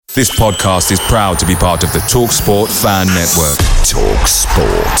This podcast is proud to be part of the TalkSport Fan Network.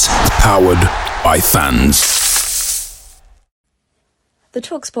 TalkSport. Powered by fans. The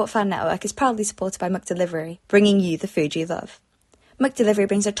TalkSport Fan Network is proudly supported by McDelivery, bringing you the food you love. McDelivery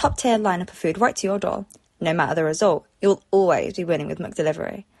brings a top-tier lineup of food right to your door. No matter the result, you'll always be winning with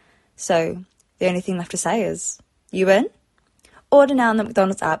McDelivery. So, the only thing left to say is, you win? Order now on the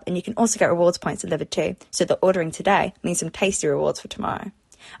McDonald's app, and you can also get rewards points delivered too, so that ordering today means some tasty rewards for tomorrow.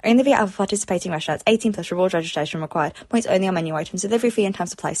 Only via other participating restaurants. 18 plus rewards registration required. Points only on menu items. Delivery fee and time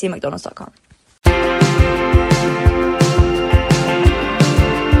supply. See mcdonalds.com.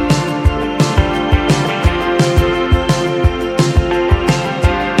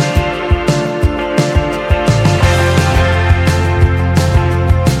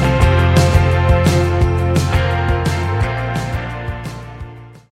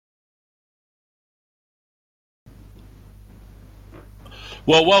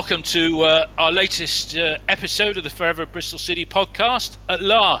 Well, welcome to our latest episode of the Forever Bristol City podcast. At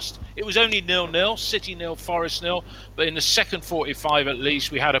last, it was only 0-0, City 0, Forest 0, but in the second 45 at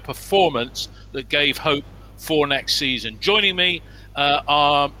least, we had a performance that gave hope for next season. Joining me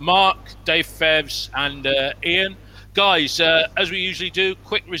are Mark, Dave Fevs and Ian. Guys, as we usually do,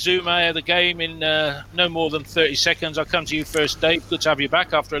 quick resume of the game in no more than 30 seconds. I'll come to you first, Dave. Good to have you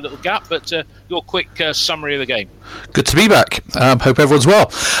back after a little gap, but your quick summary of the game. Good to be back. Hope everyone's well.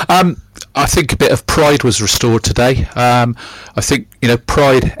 I think a bit of pride was restored today. I think,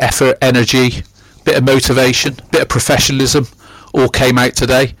 pride, effort, energy, bit of motivation, bit of professionalism all came out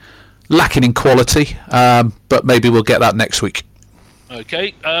today. Lacking in quality, but maybe we'll get that next week.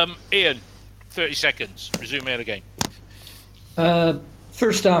 Okay. Ian, 30 seconds. Resume of the game.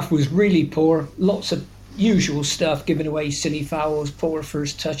 First half was really poor. Lots of usual stuff, giving away silly fouls, poor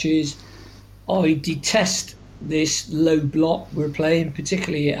first touches. I detest this low block we're playing,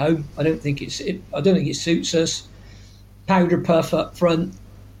 particularly at home. I don't think it suits us. Powder puff up front.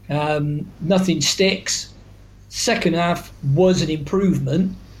 Nothing sticks. Second half was an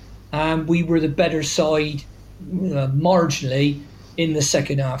improvement, and we were the better side marginally in the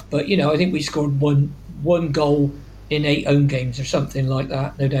second half. But I think we scored one goal in 8 home games or something like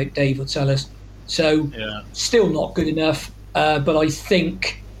that. No doubt Dave will tell us. So still not good enough. But I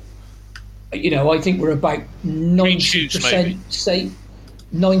think, we're about 90% safe.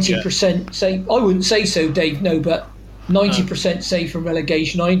 90% safe. I wouldn't say so, Dave, no, but 90% safe from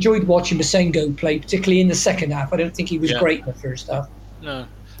relegation. I enjoyed watching Masengo play, particularly in the second half. I don't think he was great in the first half. No.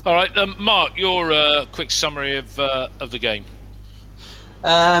 All right, Mark, your quick summary of the game.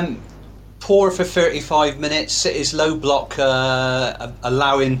 Poor for 35 minutes. City's low block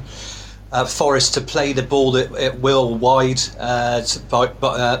allowing Forest to play the ball at will wide,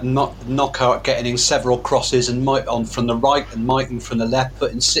 but not Knockout getting in several crosses and Mighton from the right and Mighton from the left,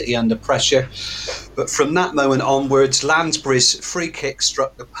 putting City under pressure. But from that moment onwards, Lansbury's free kick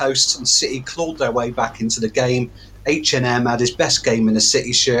struck the post and City clawed their way back into the game. H&M had his best game in a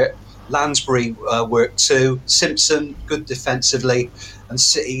City shirt. Lansbury worked too. Simpson, good defensively. And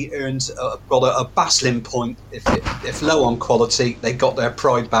City got a battling point. If low on quality, they got their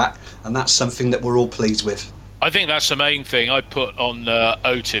pride back, and that's something that we're all pleased with. I think that's the main thing I put on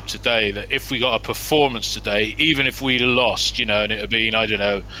OTIP today, that if we got a performance today, even if we lost, and it had been,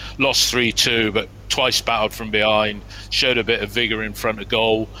 lost 3-2, but twice battled from behind, showed a bit of vigour in front of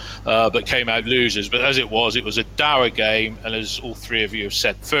goal, but came out losers. But as it was a dour game, and as all three of you have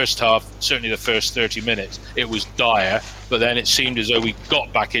said, first half, certainly the first 30 minutes, it was dire, but then it seemed as though we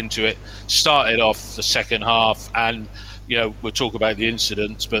got back into it, started off the second half, and we'll talk about the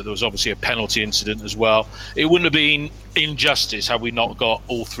incidents, but there was obviously a penalty incident as well. It wouldn't have been injustice had we not got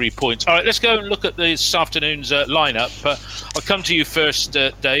all 3 points. All right, let's go and look at this afternoon's lineup. I'll come to you first,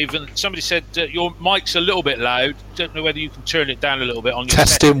 Dave. And somebody said your mic's a little bit loud. Don't know whether you can turn it down a little bit on your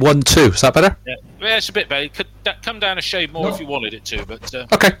testing 1 2. Is that better? Yeah, it's a bit better. It could come down a shade more if you wanted it to. But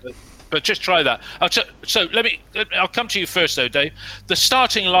okay. But just try that. I'll come to you first, though, Dave. The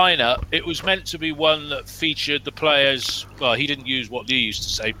starting lineup, it was meant to be one that featured the players. Well, he didn't use what Lee used to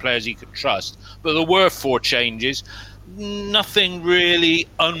say, players he could trust. But there were 4 changes. Nothing really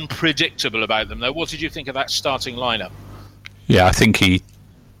unpredictable about them, though. What did you think of that starting lineup? Yeah, I think he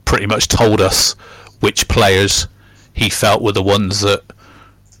pretty much told us which players he felt were the ones that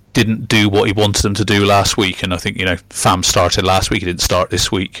didn't do what he wanted them to do last week. And I think, Fam started last week, he didn't start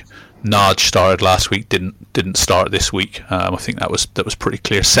this week. Naj started last week, didn't start this week. I think that was pretty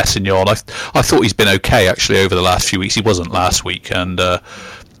clear. Sessegnon, I thought he's been okay actually over the last few weeks. He wasn't last week, and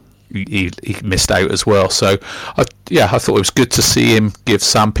he missed out as well. So I thought it was good to see him give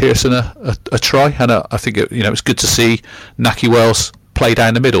Sam Pearson a try, and I think it was good to see Nahki Wells play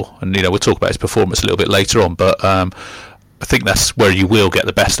down the middle. And we'll talk about his performance a little bit later on, but I think that's where you will get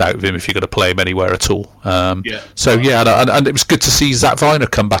the best out of him if you're going to play him anywhere at all. So and it was good to see Zach Viner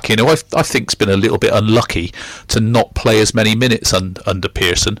come back in, who I think's been a little bit unlucky to not play as many minutes under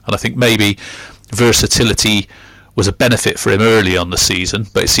Pearson, and I think maybe versatility was a benefit for him early on the season,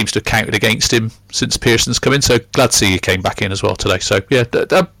 but it seems to have counted against him since Pearson's come in. So glad to see he came back in as well today. So good.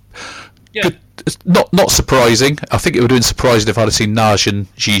 Not surprising. I think it would have been surprising if I'd have seen Naj and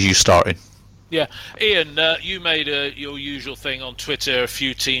Zizou starting. Yeah, Ian, you made your usual thing on Twitter, a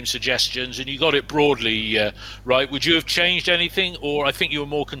few team suggestions, and you got it broadly right. Would you have changed anything, or I think you were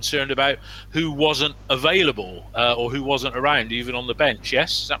more concerned about who wasn't available or who wasn't around, even on the bench?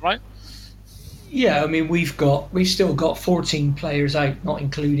 Yes, is that right? Yeah, I mean we've still got 14 players out, not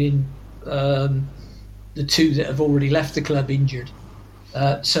including the 2 that have already left the club injured.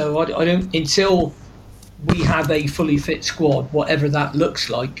 So I don't, until we have a fully fit squad, whatever that looks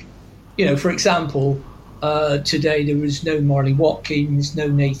like. For example, today there was no Marley Watkins, no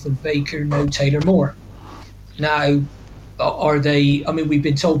Nathan Baker, no Taylor Moore. Now, are they? I mean, we've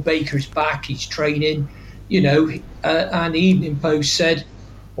been told Baker's back, he's training. And the Evening Post said,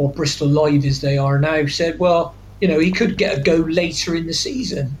 or Bristol Live as they are now, said, well, he could get a go later in the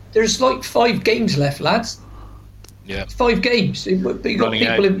season. There's like 5 games left, lads. Yeah, 5 games. You've got people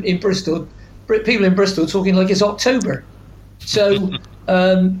in Bristol talking like it's October. So.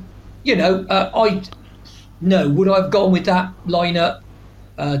 Would I have gone with that lineup?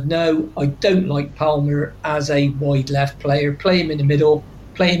 No, I don't like Palmer as a wide left player. Play him in the middle,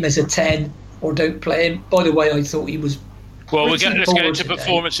 play him as a 10, or don't play him. By the way, I thought he was. Well, let's get into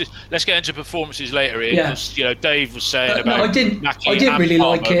performances. Let's get into performances later, Ian. Yeah. Dave was saying about. No, I didn't really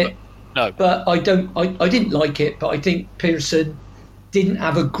Palmer, like it. But I didn't like it. But I think Pearson didn't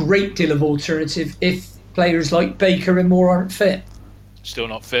have a great deal of alternative if players like Baker and Moore aren't fit. Still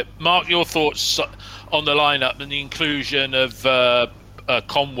not fit. Mark, your thoughts on the lineup and the inclusion of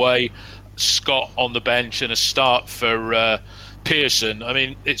Conway, Scott on the bench, and a start for Pearson. I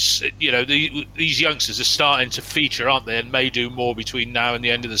mean, it's these youngsters are starting to feature, aren't they? And may do more between now and the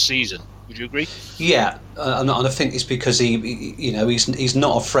end of the season. Would you agree? Yeah, and I think it's because he's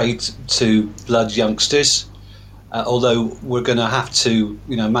not afraid to blood youngsters. Although we're going to have to,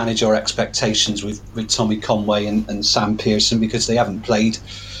 manage our expectations with Tommy Conway and Sam Pearson because they haven't played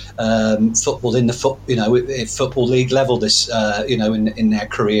football in the football league level this, in their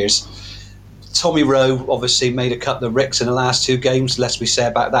careers. Tommy Rowe obviously made a couple of ricks in the last 2 games. The less we say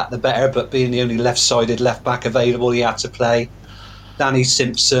about that, the better. But being the only left-sided left back available, he had to play. Danny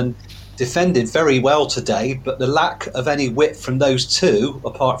Simpson defended very well today, but the lack of any width from those 2,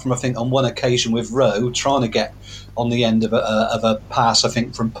 apart from I think on one occasion with Rowe trying to get on the end of a pass, I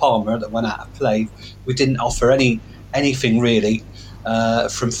think from Palmer that went out of play, we didn't offer anything really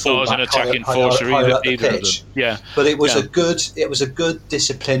from fullback higher up the pitch. Yeah, but it was a good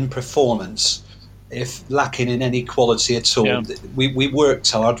disciplined performance. If lacking in any quality at all, we worked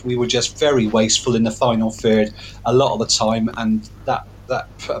hard. We were just very wasteful in the final third a lot of the time, and that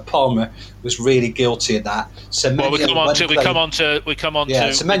Palmer was really guilty of that. We come on to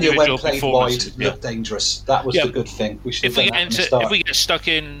Semenyo when played wide looked dangerous. That was the good thing. If we get stuck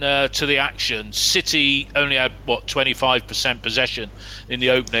in to the action, City only had 25% possession in the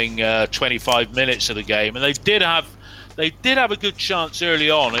opening 25 minutes of the game, and they did have a good chance early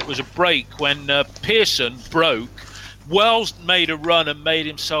on. It was a break when Pearson broke. Wells made a run and made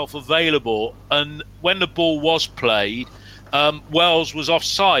himself available, and when the ball was played, Wells was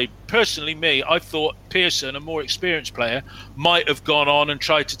offside. Personally, I thought Pearson, a more experienced player, might have gone on and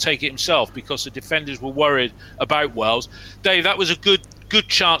tried to take it himself because the defenders were worried about Wells. Dave, that was a good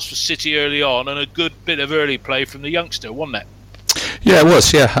chance for City early on and a good bit of early play from the youngster, wasn't it? Yeah, it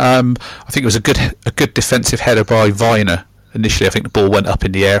was. Yeah, I think it was a good defensive header by Viner. Initially, I think the ball went up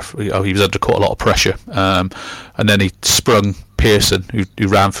in the air. He was under quite a lot of pressure, and then he sprung Pearson, who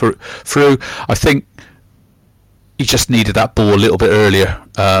ran through. I think he just needed that ball a little bit earlier.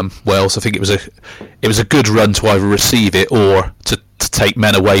 Wells, I think it was a good run to either receive it or to take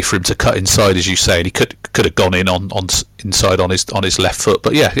men away for him to cut inside, as you say. And he could have gone in on inside on his left foot.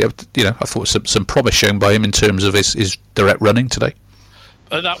 But I thought some promise shown by him in terms of his direct running today.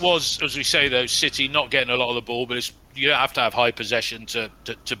 And that was, as we say, though, City not getting a lot of the ball, but you don't have to have high possession to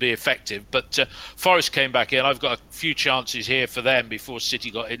be effective. But Forest came back in. I've got a few chances here for them before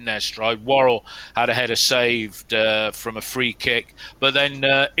City got in their stride. Worrell had a header saved from a free kick. But then,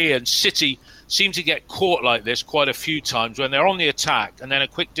 Ian, City seem to get caught like this quite a few times when they're on the attack, and then a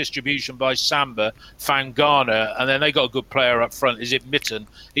quick distribution by Samba found Garner, and then they got a good player up front. Is it Mitten?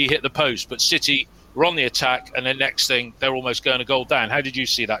 He hit the post, but City we're on the attack, and then next thing, they're almost going a goal down. How did you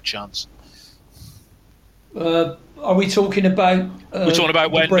see that chance? Are we talking about? We're talking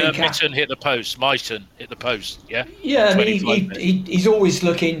about when Myton hit the post. Myton hit the post. Yeah. Yeah, and he's always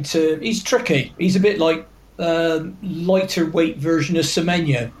looking to. He's tricky. He's a bit like lighter weight version of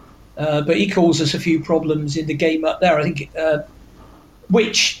Semenyo, but he caused us a few problems in the game up there. I think,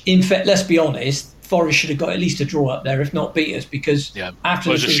 which in fact, let's be honest, Forest should have got at least a draw up there, if not beat us, because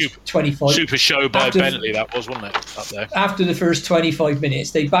after the first 25, super show by Bentley, that was, wasn't it, up there? After the first 25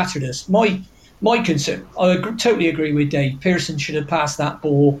 minutes, they battered us. My concern, I totally agree with Dave. Pearson should have passed that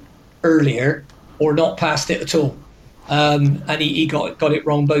ball earlier, or not passed it at all. And he got it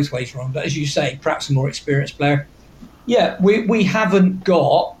wrong, both ways wrong. But as you say, perhaps a more experienced player. Yeah, we haven't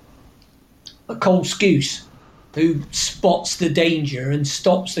got a Cole Skuse who spots the danger and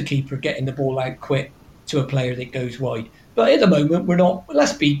stops the keeper getting the ball out quick to a player that goes wide. But at the moment, we're not.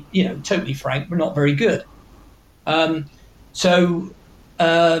 Let's be, totally frank. We're not very good. So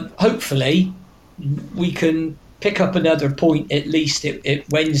hopefully we can pick up another point at least at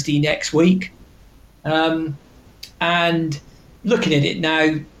Wednesday next week. And looking at it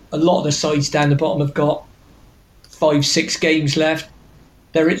now, a lot of the sides down the bottom have got 5-6 games left.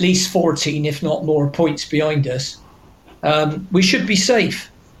 They're at least 14, if not more, points behind us. We should be safe.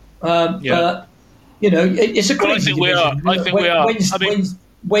 But, it's a crazy division. I think we are.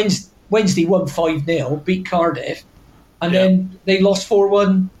 Wednesday won 5-0, beat Cardiff, and then they lost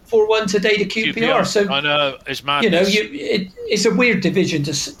 4-1 today to QPR. So I know, it's madness. It's a weird division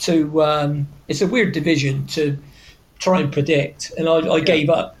to try and predict, and I gave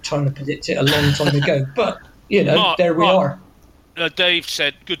up trying to predict it a long time ago. But Mark, there we are. Dave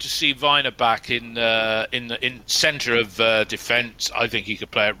said, "Good to see Viner back in centre of defence. I think he could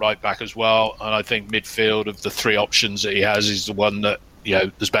play it right back as well, and I think midfield of the three options that he has is the one that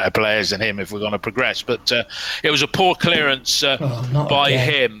there's better players than him if we're going to progress." But it was a poor clearance by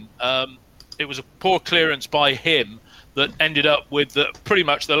him. It was a poor clearance by him that ended up with pretty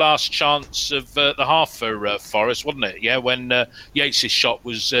much the last chance of the half for Forest, wasn't it? Yeah, when Yates' shot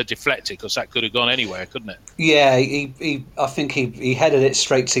was deflected, because that could have gone anywhere, couldn't it? Yeah, I think he headed it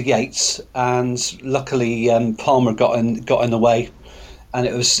straight to Yates, and luckily Palmer got in the way, and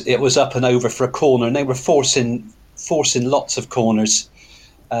it was up and over for a corner, and they were forcing lots of corners,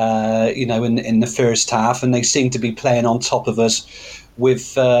 in the first half, and they seemed to be playing on top of us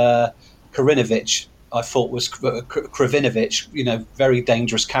with Karinovic. I thought was Kravinovic, very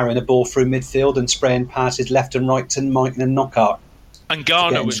dangerous, carrying the ball through midfield and spraying passes left and right to Myton and Knockaert. And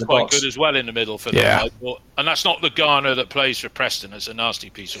Garner was quite good as well in the middle for them, I thought. And that's not the Garner that plays for Preston. It's a nasty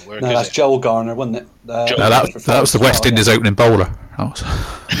piece of work. No, that's Joel Garner, wasn't it? That was the West Indies opening bowler.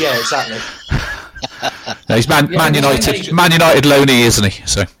 Yeah, exactly. No, he's Man United loanee, isn't he?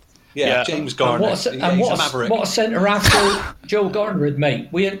 So. Yeah, James Garner. What a centre after Joel Garner had made.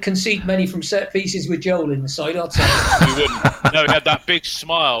 We hadn't conceded many from set pieces with Joel in the side, I'd say. We wouldn't. No, he had that big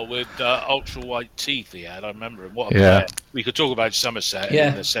smile with ultra white teeth he had. I remember him. What a player. We could talk about Somerset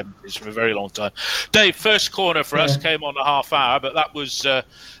in the 70s for a very long time. Dave, first corner for us came on a half hour, but that was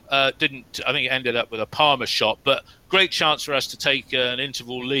I think it ended up with a Palmer shot, but great chance for us to take an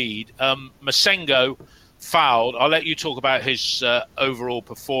interval lead. Masengo fouled. I'll let you talk about his overall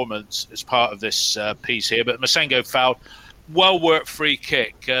performance as part of this piece here, but Masengo fouled. Well worked free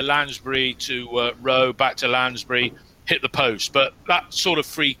kick. Lansbury to Rowe, back to Lansbury, hit the post. But that sort of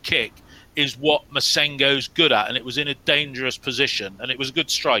free kick is what Masengo's good at, and it was in a dangerous position, and it was a good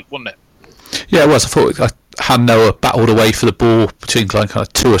strike, wasn't it? Yeah, it was. I thought Han-Noah battled away for the ball between kind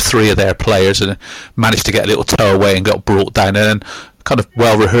of two or three of their players and managed to get a little toe away and got brought down. And then kind of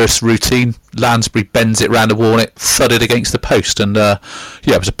well-rehearsed routine, Lansbury bends it round the wall and it thudded against the post. And it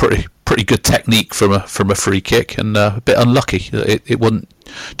was a pretty good technique from a free kick, and a bit unlucky that it wasn't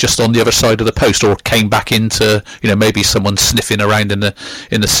just on the other side of the post or came back into maybe someone sniffing around in the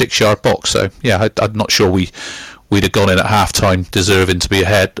 6-yard box. So yeah, I'm not sure we'd have gone in at half time deserving to be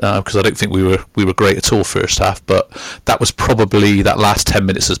ahead, because I don't think we were great at all first half. But that was probably, that last 10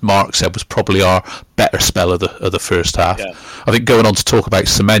 minutes, as Mark said, was probably our better spell of the first half. Yeah. I think going on to talk about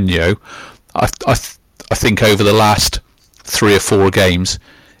Semenyo, I think over the last 3 or 4 games,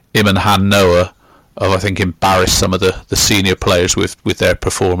 him and Han-Noah have, I think, embarrassed some of the senior players with their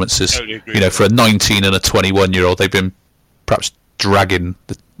performances. Totally for a 19 and a 21-year-old, they've been perhaps dragging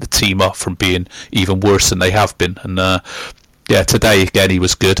the team up from being even worse than they have been. And today again he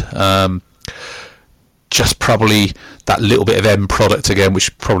was good. Just probably that little bit of end product again,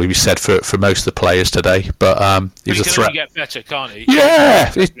 which probably be said for most of the players today. But he was a threat. He can get better, can't he?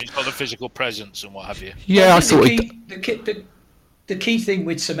 Yeah, he's got the physical presence and what have you. Yeah, I thought the key thing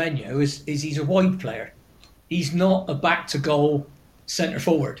with Semenyo is he's a wide player. He's not a back to goal centre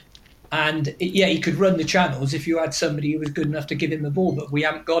forward. And he could run the channels if you had somebody who was good enough to give him the ball, but we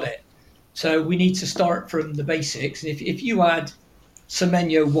haven't got it. So we need to start from the basics. And if you had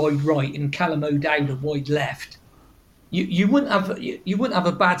Semenyo wide right and Callum O'Dowd wide left, you wouldn't have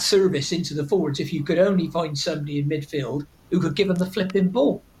a bad service into the forwards if you could only find somebody in midfield who could give them the flipping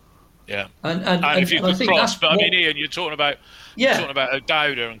ball. Yeah, and if you could cross, but I mean, Ian, you're talking about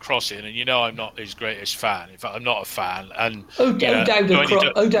O'Dowd and crossing, and I'm not his greatest fan. In fact, I'm not a fan. And O'Dowd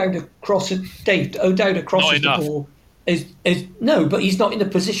crossing the ball is no, but he's not in a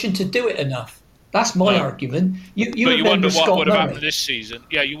position to do it enough. That's my argument. You wonder what Scott would have Murray. happened this season.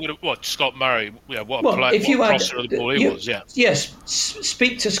 Yeah, you would have. What, Scott Murray? Yeah, what crosser of the ball he was. Yeah. Yes,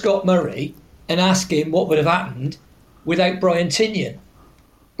 speak to Scott Murray and ask him what would have happened without Brian Tinnion.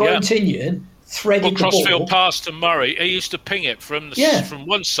 Brian Tinnion threaded the ball. Crossfield pass to Murray. He used to ping it from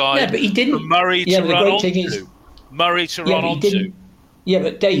one side. Yeah, but he didn't. For Murray to run onto. Murray to run onto. Yeah,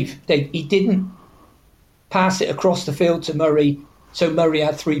 but Dave, he didn't pass it across the field to Murray, so Murray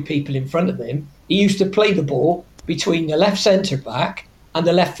had three people in front of him. He used to play the ball between the left centre back and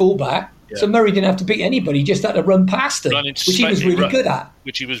the left full back. Yeah. So Murray didn't have to beat anybody; he just had to run past him, which he was really good at.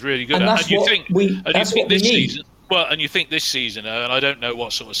 Which he was really good at. And you think this season? Well, and you think this season, and I don't know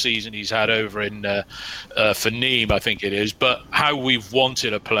what sort of season he's had over in for Nîmes, I think it is, but how we've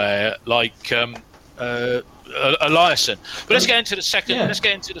wanted a player like Eliasson. But let's get into the second. Yeah. Let's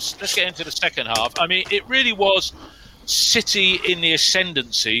get into the second half. I mean, it really was City in the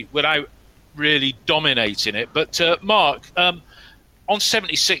ascendancy without really dominating it. But Mark, on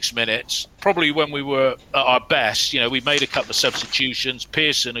 76 minutes, probably when we were at our best, we made a couple of substitutions.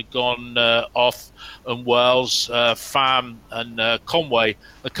 Pearson had gone off, and Wells, Pham and Conway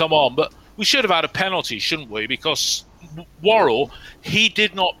had come on. But we should have had a penalty, shouldn't we? Because Worrell, he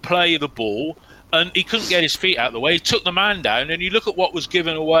did not play the ball, and he couldn't get his feet out of the way. He took the man down, and you look at what was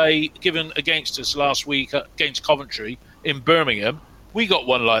given against us last week against Coventry in Birmingham. We got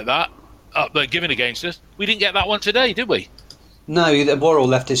one like that, given against us. We didn't get that one today, did we? No, Worrell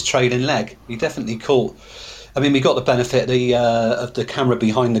left his trailing leg. He definitely caught. I mean, we got the benefit of the camera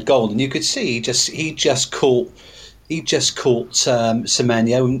behind the goal, and you could see he just caught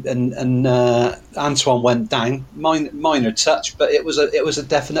Semenyo, and Antoine went down. Minor touch, but it was a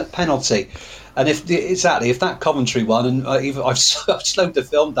definite penalty. And if that Coventry one, and I've slowed the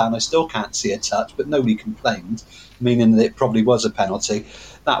film down, I still can't see a touch, but nobody complained, meaning that it probably was a penalty.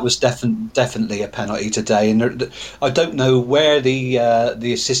 That was definitely a penalty today, and I don't know where the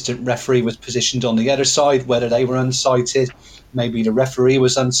assistant referee was positioned on the other side, whether they were unsighted, maybe the referee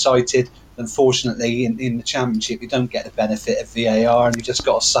was unsighted. Unfortunately, in the Championship, you don't get the benefit of VAR, and you just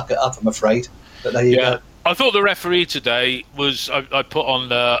got to suck it up, I'm afraid. But there you go. I thought the referee today was, I put on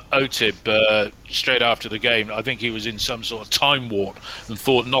OTIB straight after the game. I think he was in some sort of time warp and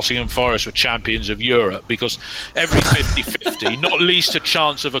thought Nottingham Forest were champions of Europe, because every 50-50, not least a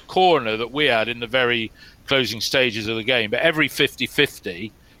chance of a corner that we had in the very closing stages of the game, but every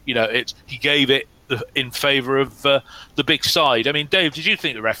 50-50, he gave it in favour of the big side. I mean, Dave, did you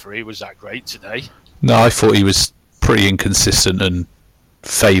think the referee was that great today? No, I thought he was pretty inconsistent and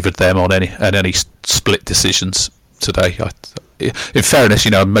favoured them on any split decisions today. In fairness,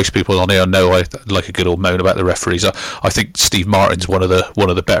 most people on here know I like a good old moan about the referees. I think Steve Martin's one of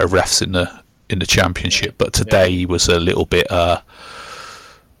the better refs in the Championship, but today he was a little bit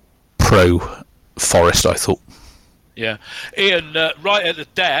pro Forest, I thought. Yeah, Ian, right at the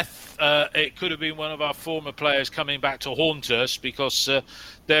death. It could have been one of our former players coming back to haunt us, because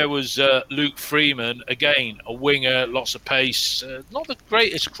there was Luke Freeman, again, a winger, lots of pace, not the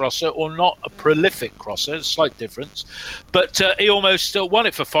greatest crosser or not a prolific crosser, a slight difference, but he almost still won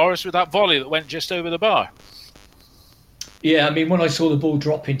it for Forest with that volley that went just over the bar. Yeah, I mean, when I saw the ball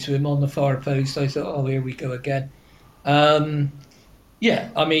drop into him on the far post, I thought, oh, here we go again. I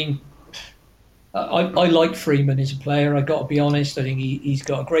mean, I like Freeman as a player. I got to be honest. I think he's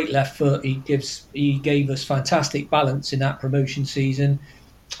got a great left foot. He gave us fantastic balance in that promotion season.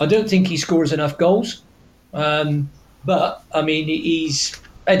 I don't think he scores enough goals, but I mean he's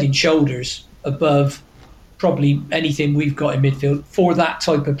head and shoulders above probably anything we've got in midfield for that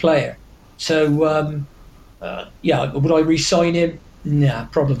type of player. So would I re-sign him? Nah,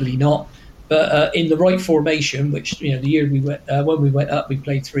 probably not. But in the right formation, which the year we went when we went up, we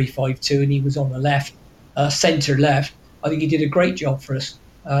played 3-5-2, and he was on the left, centre left. I think he did a great job for us.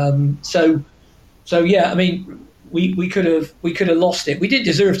 So I mean, we could have lost it. We didn't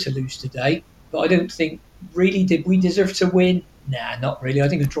deserve to lose today, but I don't think really did we deserve to win. Nah, not really. I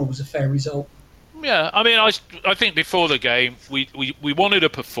think a draw was a fair result. Yeah, I mean, I think before the game we wanted a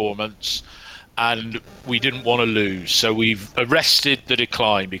performance, and we didn't want to lose, so we've arrested the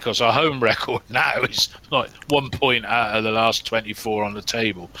decline because our home record now is like 1 point out of the last 24 on the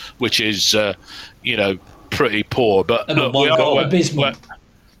table, which is pretty poor. But look, we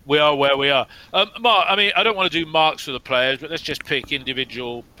are where we are. Mark, I mean, I don't want to do marks for the players, but let's just pick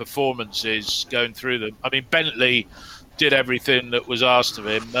individual performances going through them. I mean, Bentley did everything that was asked of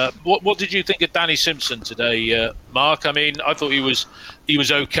him. What did you think of Danny Simpson today, Mark? I mean, I thought he was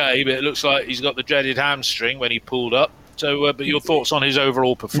okay, but it looks like he's got the dreaded hamstring when he pulled up. So, but your thoughts on his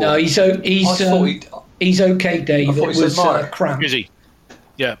overall performance? No, he's okay, Dave. I thought It he was said Mark. cramp. Is he?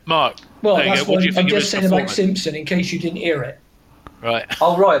 Yeah, Mark. Well, that's what I'm just saying about performance? Simpson, in case you didn't hear it. Right.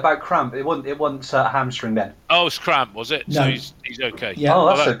 Oh, right, about cramp. It wasn't hamstring then. Oh, it's cramp, was it? No. So he's okay. Yeah. Oh,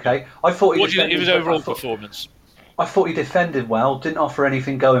 that's okay. I thought What do you think of his overall performance? I thought he defended well, didn't offer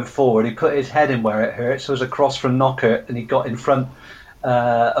anything going forward. He put his head in where it hurts. There was a cross from Knockert, and he got in front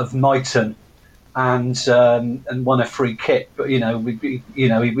of Knighton and won a free kick. But he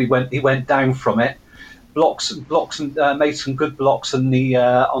went down from it. Blocks and made some good blocks on the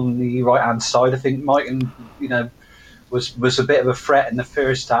right hand side. I think Knighton, was a bit of a threat in the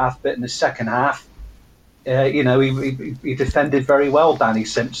first half, but in the second half, he defended very well, Danny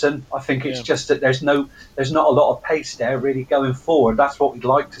Simpson. I think it's just that there's not a lot of pace there really going forward. That's what we'd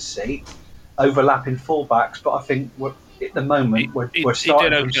like to see, overlapping fullbacks. But I think at the moment we're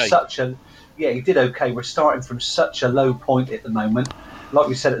starting from such a he did okay. We're starting from such a low point at the moment. Like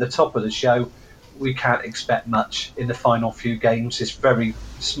we said at the top of the show, we can't expect much in the final few games. It's very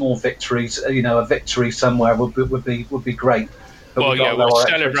small victories. A victory somewhere would be great. But we're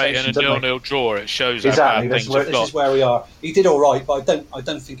celebrating a 0-0 draw. It shows exactly. This is where we are. He did all right, but I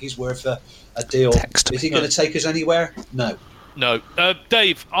don't think he's worth a deal. Is he going to take us anywhere? No. No.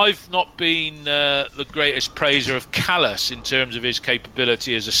 Dave, I've not been the greatest praiser of Callas in terms of his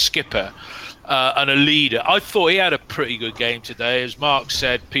capability as a skipper and a leader. I thought he had a pretty good game today. As Mark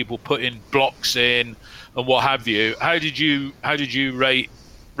said, people putting blocks in and what have you. How did you rate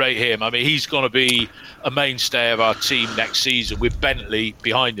him? I mean, he's going to be a mainstay of our team next season with Bentley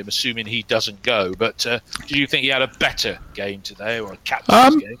behind him, assuming he doesn't go. But do you think he had a better game today, or a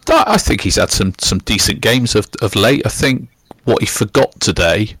captain's game? I think he's had some decent games of late. I think what he forgot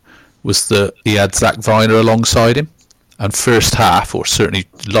today was that he had Zach Viner alongside him. And first half, or certainly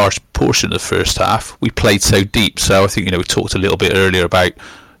large portion of the first half, we played so deep. So I think, we talked a little bit earlier about,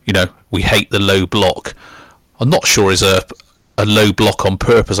 we hate the low block. I'm not sure it's a low block on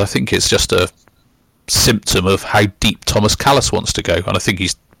purpose. I think it's just a symptom of how deep Thomas Callas wants to go. And I think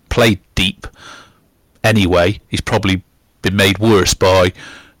he's played deep anyway. He's probably been made worse by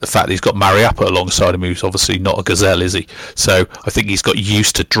the fact that he's got Mariappa alongside him, who's obviously not a gazelle, is he? So I think he's got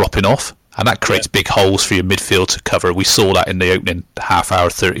used to dropping off. And that creates big holes for your midfield to cover. We saw that in the opening half hour,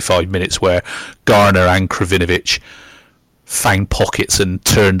 35 minutes, where Garner and Kravinovic found pockets and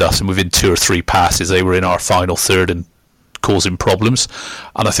turned us, and within 2 or 3 passes they were in our final third and causing problems.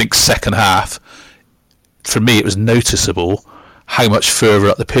 And I think second half, for me, it was noticeable how much further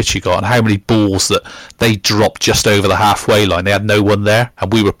up the pitch he got and how many balls that they dropped just over the halfway line. They had no one there,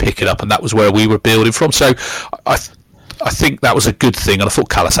 and we were picking up, and that was where we were building from. So I think that was a good thing, and I thought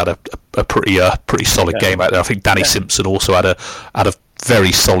Callas had a pretty solid game out there. I think Danny Simpson also had a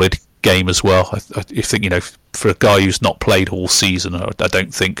very solid game as well. I think for a guy who's not played all season, I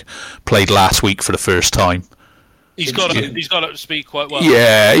don't think played last week for the first time. He's got to speak quite well.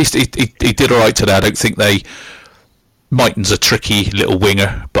 Yeah, he did all right today. I don't think Mighton's a tricky little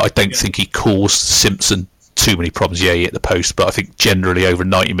winger, but I don't think he caused Simpson too many problems. Yeah, he hit the post, but I think generally over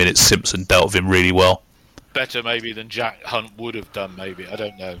 90 minutes Simpson dealt with him really well. Better maybe than Jack Hunt would have done, maybe. I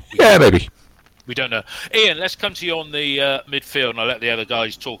don't know. Maybe. We don't know. Ian, let's come to you on the midfield, and I'll let the other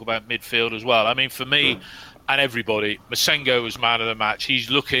guys talk about midfield as well. I mean, for me and everybody, Masengo was man of the match. He's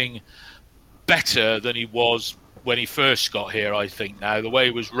looking better than he was when he first got here, I think, now. The way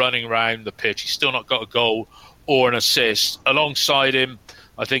he was running around the pitch, he's still not got a goal or an assist. Alongside him,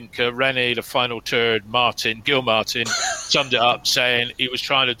 I think Rennie, the final third, Gil Martin, summed it up saying he was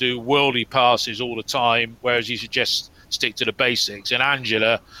trying to do worldly passes all the time, whereas he should just stick to the basics. And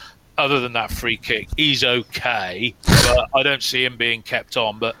Angela, other than that free kick, he's okay, but I don't see him being kept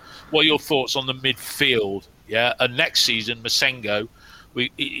on. But what are your thoughts on the midfield? Yeah, and next season, Masengo,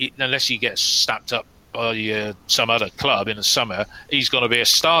 unless he gets snapped up by some other club in the summer, he's going to be a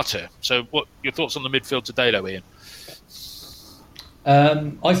starter. So what your thoughts on the midfield today, though, Ian?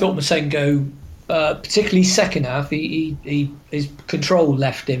 I thought Masengo, particularly second half, his control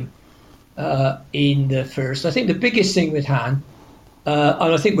left him in the first. I think the biggest thing with Han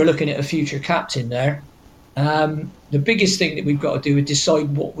and I think we're looking at a future captain there. The biggest thing that we've got to do is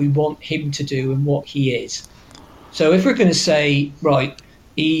decide what we want him to do and what he is. So if we're going to say, right,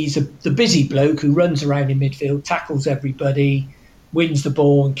 he's the busy bloke who runs around in midfield, tackles everybody, wins the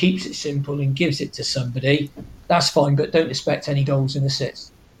ball and keeps it simple and gives it to somebody, that's fine, but don't expect any goals and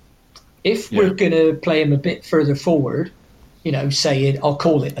assists. If we're going to play him a bit further forward, say I'll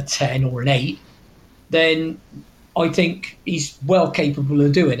call it a 10 or an 8, then I think he's well capable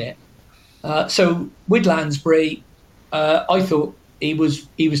of doing it. So with Lansbury, I thought he was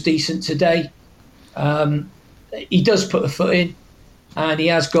decent today. He does put a foot in, and he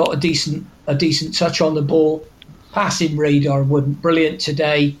has got a decent touch on the ball. Passing radar wasn't brilliant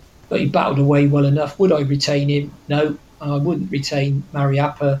today, but he battled away well enough. Would I retain him? No, I wouldn't retain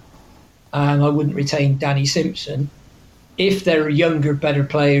Mariappa, and I wouldn't retain Danny Simpson if there are younger, better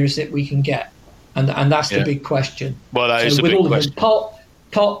players that we can get, and that's the big question. Well, that is a big question.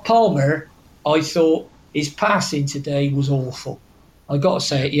 Palmer, I thought his passing today was awful. I got to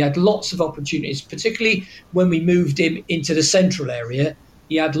say it. He had lots of opportunities, particularly when we moved him into the central area.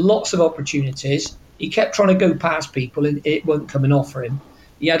 He had lots of opportunities. He kept trying to go past people and it wasn't coming off for him.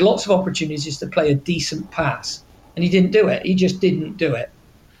 He had lots of opportunities to play a decent pass and he didn't do it. He just didn't do it.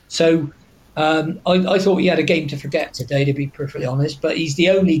 So I thought he had a game to forget today, to be perfectly honest, but he's the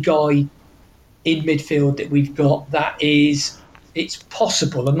only guy in midfield that we've got that is, it's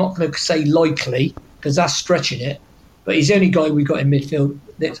possible, I'm not going to say likely because that's stretching it, but he's the only guy we've got in midfield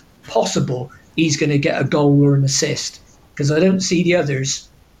that's possible he's going to get a goal or an assist, because I don't see the others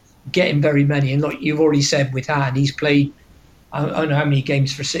getting very many. And like you've already said with Han, he's played, I don't know how many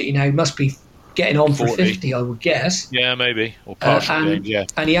games for City now, he must be getting on 40. For 50, I would guess. Yeah, maybe. Or partial games, yeah.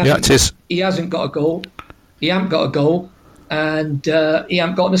 And he hasn't got a goal. He hasn't got a goal, and he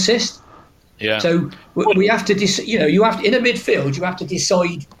hasn't got an assist. Yeah. So we have to, you have to, in a midfield, you have to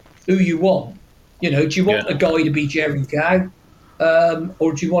decide who you want. Do you want a guy to be Jerry Gow,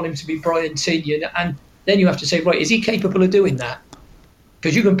 or do you want him to be Brian Tinnion? And then you have to say, right, is he capable of doing that?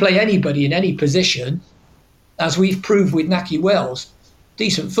 Because you can play anybody in any position, as we've proved with Naki Wells,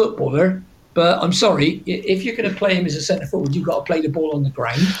 decent footballer. But I'm sorry, if you're going to play him as a centre forward, you've got to play the ball on the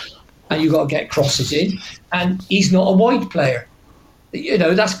ground, and you've got to get crosses in. And he's not a wide player.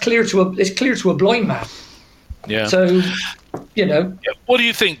 That's clear to a blind man. Yeah. So, What do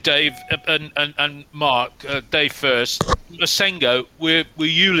you think, Dave and Mark? Dave first. Masengo, we're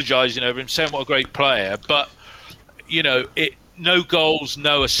eulogising over him, saying what a great player, but no goals,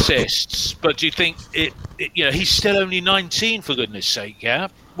 no assists. But do you think he's still only 19, for goodness sake? Yeah.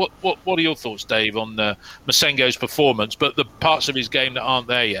 What are your thoughts, Dave, on Masengo's performance, but the parts of his game that aren't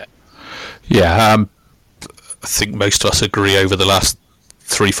there yet? Yeah, I think most of us agree over the last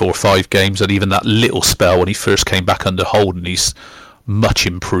 3, 4, 5 games, and even that little spell when he first came back under Holden, he's much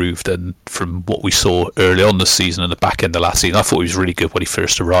improved. And from what we saw early on this season and the back end of last season, I thought he was really good when he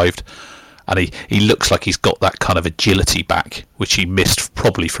first arrived. And he looks like he's got that kind of agility back, which he missed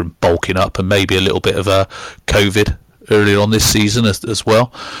probably from bulking up and maybe a little bit of COVID earlier on this season as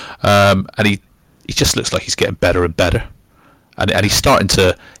well. And he just looks like he's getting better and better. And he's starting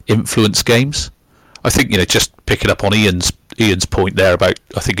to influence games. I think, just picking up on Ian's point there about,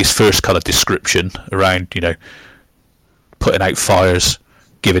 I think his first kind of description around, putting out fires,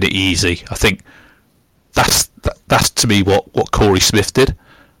 giving it easy. I think that's to me what Corey Smith did.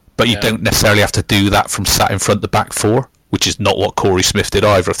 But you don't necessarily have to do that from sat in front of the back four, which is not what Corey Smith did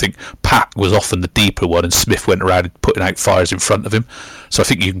either. I think Pat was often the deeper one and Smith went around putting out fires in front of him. So I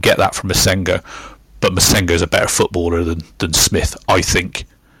think you can get that from Masengo. But Masengo's a better footballer than Smith, I think.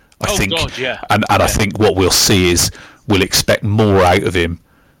 God, yeah. And I think what we'll see is we'll expect more out of him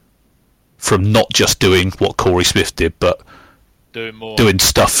from not just doing what Corey Smith did, but doing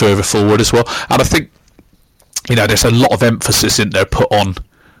stuff further forward as well. And I think, there's a lot of emphasis in there put on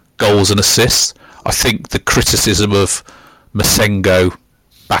goals and assists. I think the criticism of Masengo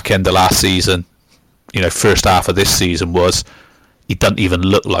back end of last season, first half of this season was he doesn't even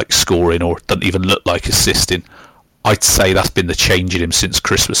look like scoring or doesn't even look like assisting. I'd say that's been the change in him since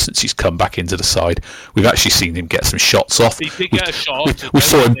Christmas, since he's come back into the side. We've actually seen him get some shots off. He did get a shot. We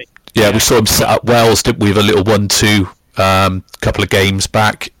saw him. Yeah, we saw him set up Wells, didn't we, with a little 1-2 couple of games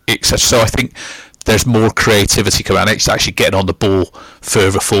back, etc. So I think there's more creativity coming out. He's actually getting on the ball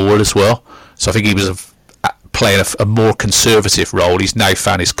further forward as well. So I think he was playing a more conservative role. He's now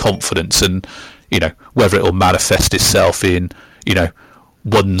found his confidence, and whether it will manifest itself in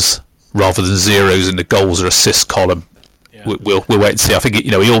ones rather than zeros in the goals or assist column, we'll wait and see. I think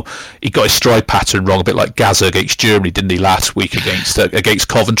he got his stride pattern wrong, a bit like Gaza against Germany, didn't he, last week against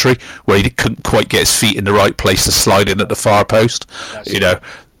Coventry, where he couldn't quite get his feet in the right place to slide in at the far post.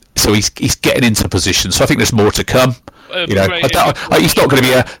 So he's getting into position. So I think there's more to come. He's not going to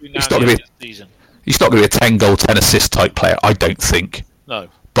be a 10-goal, 10-assist type player, I don't think. No.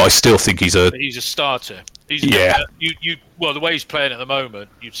 But I still think he's a starter. The way he's playing at the moment,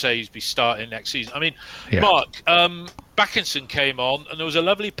 you'd say he'd be starting next season. I mean, Mark, Backinson came on, and there was a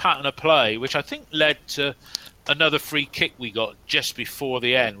lovely pattern of play, which I think led to another free kick we got just before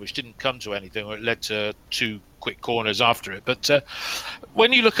the end, which didn't come to anything, or it led to 2 quick corners after it. But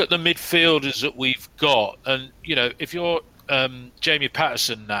when you look at the midfielders that we've got, and if you're Jamie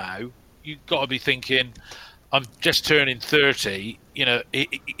Patterson now, you've got to be thinking, I'm just turning 30.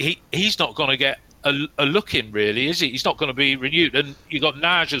 He's not going to get a look in, really, is he? He's not going to be renewed. And you've got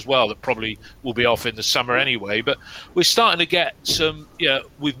Naj as well, that probably will be off in the summer anyway. But we're starting to get some,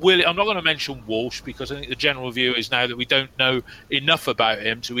 with Willie. I'm not going to mention Walsh, because I think the general view is now that we don't know enough about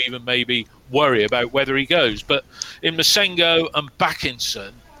him to even maybe worry about whether he goes. But in Masengo and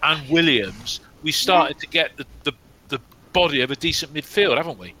Backinson and Williams, we started to get the body of a decent midfield,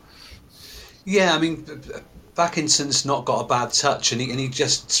 haven't we? Yeah, I mean, Backinson's not got a bad touch, and he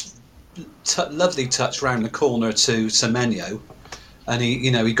just lovely touch round the corner to Semenyo, and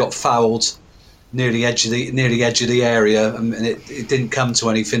he got fouled near the edge of the area, and it didn't come to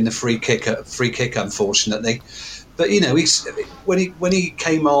anything. The free kick, unfortunately. But he's when he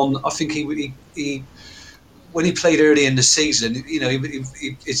came on, I think he when he played early in the season,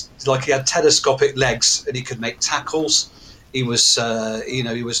 it's like he had telescopic legs and he could make tackles. He was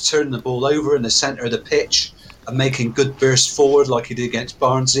he was turning the ball over in the centre of the pitch and making good bursts forward, like he did against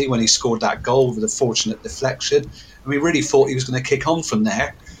Barnsley when he scored that goal with a fortunate deflection. And we really thought he was going to kick on from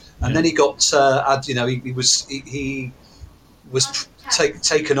there. And then he got, he was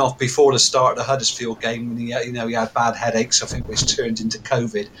taken off before the start of the Huddersfield game when he had bad headaches, I think, which turned into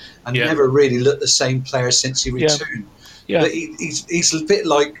COVID, and never really looked the same player since he returned. Yeah. But he's a bit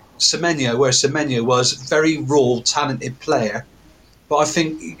like Semenyo, where Semenyo was a very raw, talented player, but I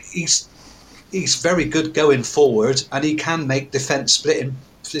think he's very good going forward, and he can make defence splitting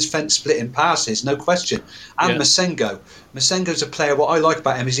passes, no question. And Masengo's a player. What I like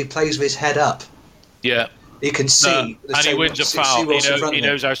about him is he plays with his head up. Yeah. He can see, and he wins a foul. He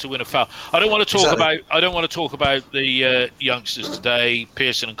knows how to win a foul. I don't want to talk about the youngsters today,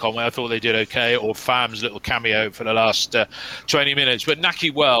 Pearson and Conway. I thought they did okay, or Fam's little cameo for the last 20 minutes. But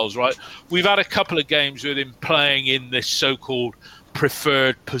Nahki Wells, right? We've had a couple of games with him playing in this so-called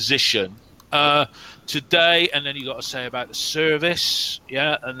preferred position today, and then you got to say about the service,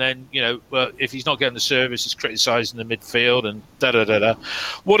 and then if he's not getting the service, it's criticising the midfield and da.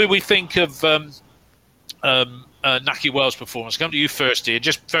 What do we think of Nahki Wells' performance? Come to you first here,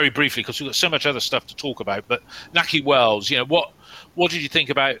 just very briefly, because we've got so much other stuff to talk about. But Nahki Wells, what did you think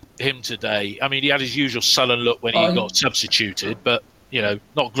about him today? I mean, he had his usual sullen look when he got substituted, but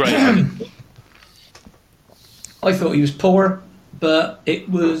not great. I thought he was poor, but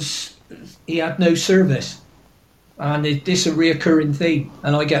he had no service, and this is a reoccurring theme.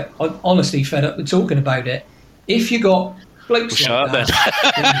 And I'm honestly fed up with talking about it. If you got blokes like that,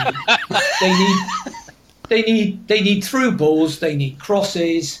 they need through balls, they need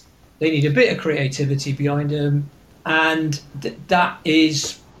crosses, they need a bit of creativity behind them, and that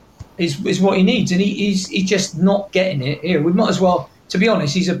is what he needs. And he's just not getting it here. We might as well, to be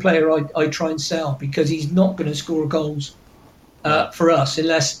honest, he's a player I try and sell, because he's not going to score goals for us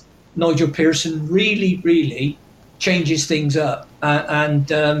unless Nigel Pearson really, really changes things up.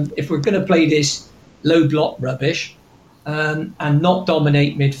 And if we're going to play this low block rubbish and not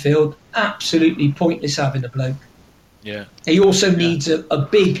dominate midfield, absolutely pointless having the bloke. Yeah. He also needs a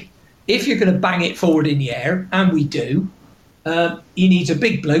big, if you're going to bang it forward in the air, and we do, he needs a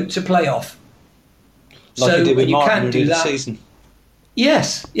big bloke to play off. Like he did with Martin earlier this season.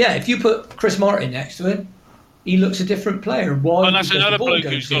 Yes, if you put Chris Martin next to him, he looks a different player. Why? And that's another bloke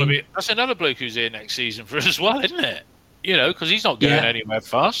who's going to be. That's another bloke who's here next season for us as well, isn't it? Because he's not going anywhere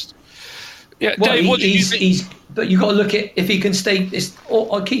fast. Yeah, well, Dave, what do you think? But you've got to look at if he can stay.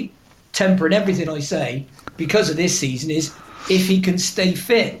 I keep tempering everything I say because of this season. Is if he can stay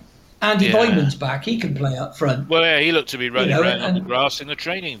fit. Andy Vyman's back; he can play up front. Well, he looked to be running around on the grass in the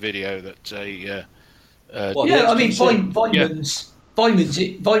training video that. I mean,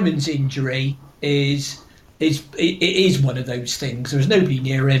 Vyman's injury is one of those things. There was nobody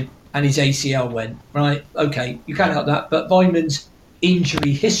near him, and his ACL went, right? Okay, you can't help that. But Vyman's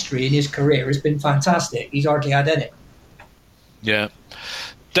injury history in his career has been fantastic. He's hardly had any. Yeah.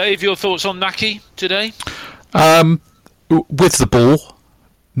 Dave, your thoughts on Nahki today? with the ball,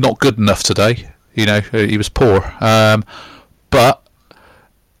 not good enough today. He was poor. But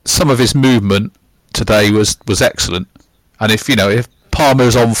some of his movement today was excellent. And if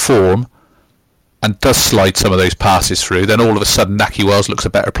Palmer's on form and does slide some of those passes through, then all of a sudden Nahki Wells looks a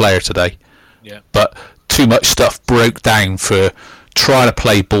better player today. Yeah. But too much stuff broke down for trying to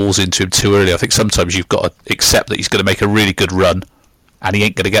play balls into him too early. I think sometimes you've got to accept that he's going to make a really good run and he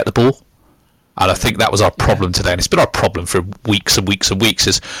ain't going to get the ball. And I think that was our problem today, and it's been our problem for weeks and weeks and weeks,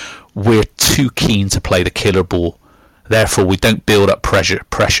 is we're too keen to play the killer ball. Therefore, we don't build up pressure.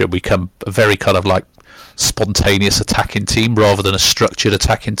 We become a very kind of like spontaneous attacking team rather than a structured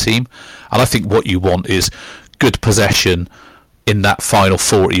attacking team. And I think what you want is good possession in that final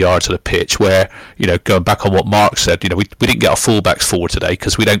 40 yards of the pitch where, going back on what Mark said, we didn't get our fullbacks forward today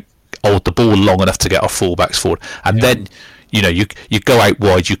because we don't hold the ball long enough to get our fullbacks forward. And then you go out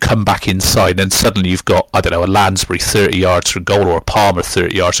wide, you come back inside, and suddenly you've got, I don't know, a Lansbury 30 yards from goal or a Palmer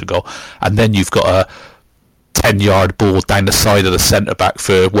 30 yards from goal, and then you've got a 10-yard ball down the side of the centre-back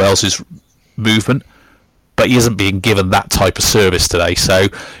for Wells's movement. But he isn't being given that type of service today. So,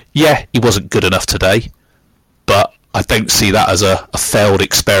 yeah, he wasn't good enough today, but I don't see that as a failed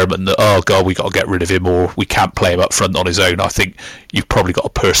experiment that, oh, God, we've got to get rid of him or we can't play him up front on his own. I think you've probably got to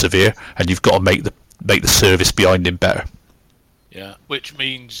persevere and you've got to make the service behind him better. Yeah, which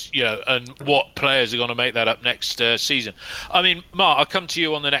means, and what players are going to make that up next season. I mean, Mark, I'll come to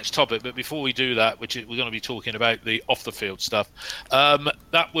you on the next topic, but before we do that, we're going to be talking about the off-the-field stuff.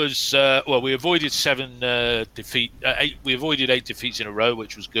 That was, we avoided 8 defeats in a row,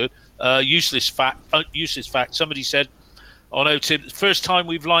 which was good. Useless fact, somebody said on OTIP, the first time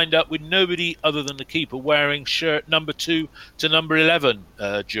we've lined up with nobody other than the keeper wearing shirt number 2 to number 11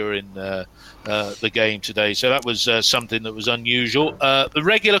 during the game today. So that was something that was unusual. The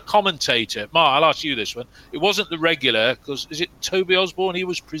regular commentator, Mark, I'll ask you this one. It wasn't the regular, because is it Toby Osborne? He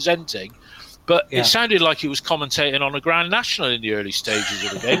was presenting, but it sounded like he was commentating on a Grand National in the early stages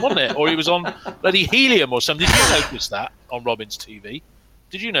of the game, wasn't it? Or he was on bloody helium or something. Did you notice that on Robin's TV?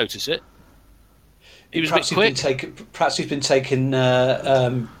 Did you notice it? He was perhaps a bit quick. Perhaps he's been taking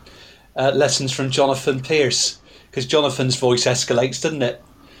lessons from Jonathan Pearce, because Jonathan's voice escalates, doesn't it?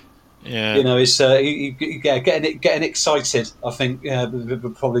 Yeah, it's getting excited. I think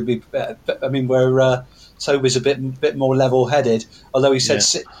would probably be better. I mean, where Toby's a bit more level-headed. Although he said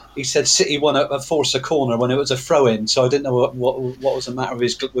City won a force a corner when it was a throw-in, so I didn't know what was the matter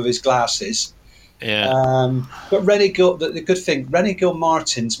with his glasses. Yeah. But the good thing, Rennie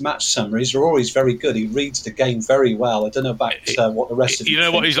Gilmartin's match summaries are always very good. He reads the game very well. I don't know about what the rest of you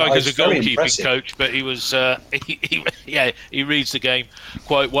think. What he's like as a goalkeeping coach, but he was he reads the game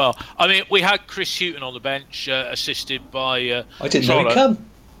quite well. I mean, we had Chris Hughton on the bench, assisted by I didn't know he'd come.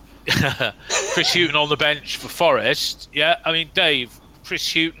 Chris Hughton on the bench for Forest. Yeah, I mean, Dave,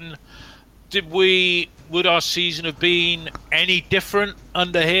 Chris Hughton, would our season have been any different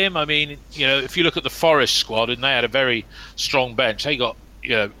under him? I mean, if you look at the Forest squad, and they had a very strong bench, they got,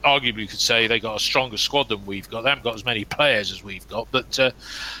 arguably you could say they got a stronger squad than we've got. They haven't got as many players as we've got. But, do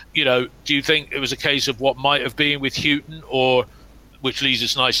you think it was a case of what might have been with Hughton, or, which leads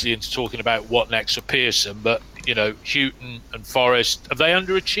us nicely into talking about what next for Pearson, but, Hughton and Forest, have they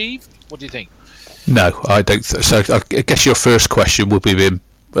underachieved? What do you think? No, I don't. So I guess your first question would be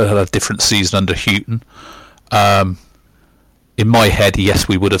a different season under Hughton. In my head, yes,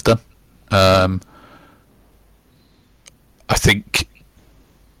 we would have done. I think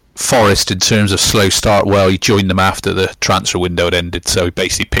Forest, in terms of slow start, he joined them after the transfer window had ended, so he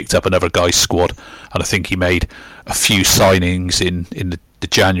basically picked up another guy's squad, and I think he made a few signings in the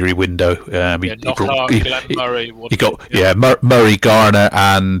January window. He got Murray, Garner,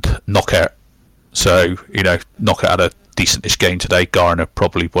 and Knockout. So Knockout had a decentish game today. Garner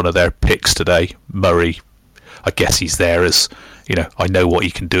probably one of their picks today. Murray, I guess he's there as I know what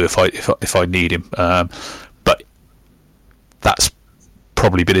he can do if I need him. But that's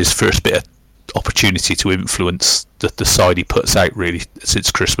probably been his first bit of opportunity to influence the side he puts out really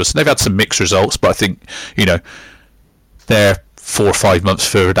since Christmas. And they've had some mixed results, but I think they're 4 or 5 months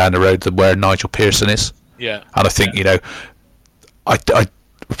further down the road than where Nigel Pearson is. Yeah, and I think we'll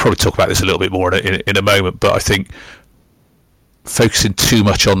probably talk about this a little bit more in a moment, but I think focusing too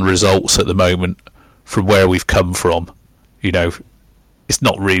much on results at the moment from where we've come from, it's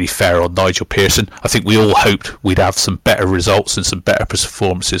not really fair on Nigel Pearson. I think we all hoped we'd have some better results and some better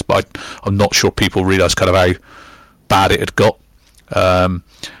performances, but I'm not sure people realise kind of how bad it had got. And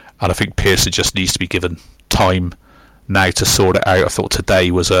I think Pearson just needs to be given time now to sort it out. I thought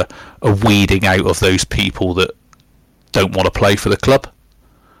today was a weeding out of those people that don't want to play for the club.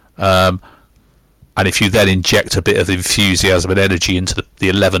 And if you then inject a bit of enthusiasm and energy into the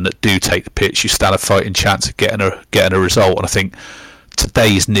 11 that do take the pitch, you stand a fighting chance of getting a result. And I think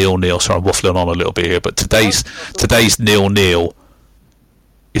today's 0-0. Sorry, I'm waffling on a little bit here, but today's 0-0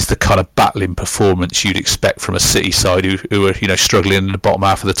 is the kind of battling performance you'd expect from a City side who are struggling in the bottom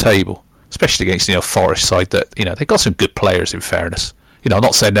half of the table, especially against Forest side that they've got some good players. In fairness, I'm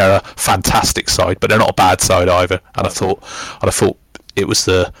not saying they're a fantastic side, but they're not a bad side either. And I thought it was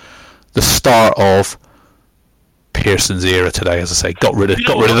the start of Pearson's era today. As I say, got rid of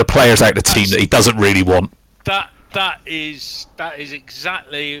the players out of the team that he doesn't really want. That is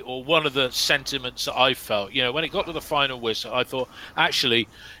exactly, or one of the sentiments that I felt. When it got to the final whistle, I thought, actually,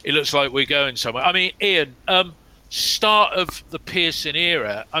 it looks like we're going somewhere. I mean, Ian, start of the Pearson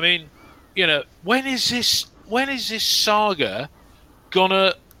era. I mean, when is this saga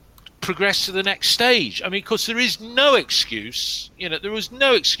gonna progress to the next stage? I mean, because there is no excuse. There was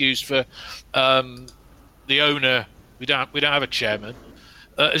no excuse for the owner. We don't have a chairman.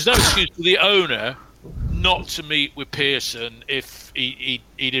 There's no excuse for the owner not to meet with Pearson if he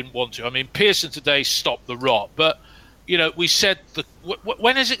didn't want to. I mean, Pearson today stopped the rot, but we said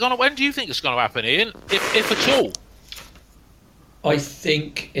when is it going to? When do you think it's going to happen, Ian? If at all? I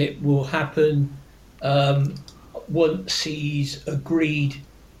think it will happen once he's agreed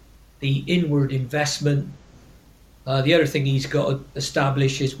the inward investment. The other thing he's got to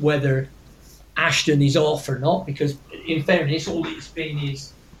establish is whether Ashton is off or not, because in fairness, all it's been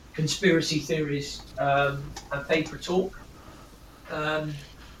is conspiracy theories and paper talk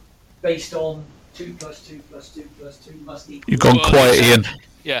based on 2 + 2 + 2 + 2 must equal. You've gone quiet, Ian.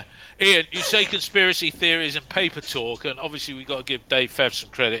 Yeah, Ian, you say conspiracy theories and paper talk, and obviously we've got to give Dave Fev some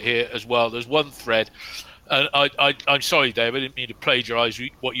credit here as well. There's one thread, and I'm sorry, Dave, I didn't mean to plagiarise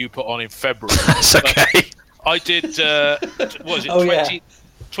what you put on in February. That's okay. I did, what was it,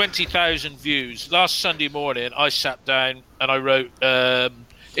 20,000 views. Last Sunday morning, I sat down and I wrote,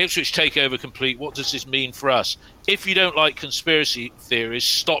 Ipswich takeover complete. What does this mean for us? If you don't like conspiracy theories,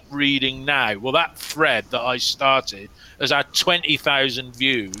 stop reading now. Well, that thread that I started has had 20,000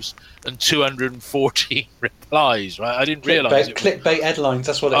 views and 214 replies. Right? I didn't realise it. Clickbait headlines.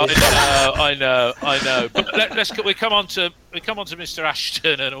 That's what it is. I know. But we come on to Mr.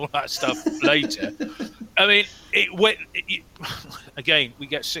 Ashton and all that stuff later. I mean, again, we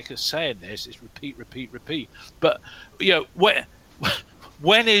get sick of saying this. It's repeat. But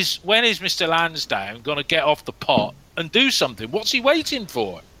when is Mr. Lansdowne going to get off the pot and do something? What's he waiting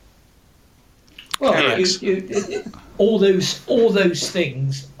for? Well, all those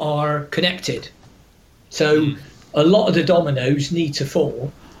things are connected. So a lot of the dominoes need to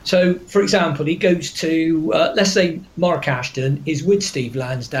fall. So, for example, he goes to, let's say Mark Ashton is with Steve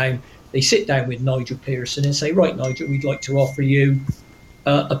Lansdowne. They sit down with Nigel Pearson and say, right, Nigel, we'd like to offer you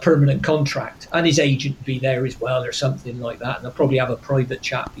a permanent contract, and his agent would be there as well or something like that, and they'll probably have a private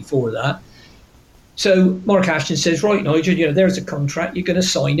chat before that. So Mark Ashton says, right, Nigel, there's a contract, you're going to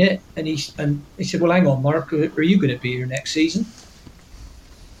sign it. And he said, well, hang on, Mark, are you going to be here next season?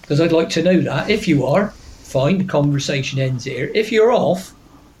 Because I'd like to know that. If you are, fine, the conversation ends here. If you're off,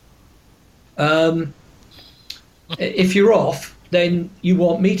 then you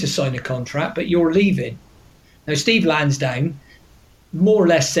want me to sign a contract, but you're leaving. Now, Steve Lansdowne more or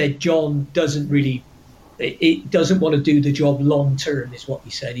less said John doesn't want to do the job long term, is what he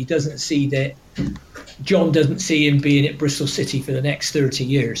said. He doesn't see that. John doesn't see him being at Bristol City for the next 30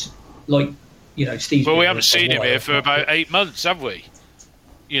 years, like Steve. Well, we haven't seen him here for about 8 months, have we?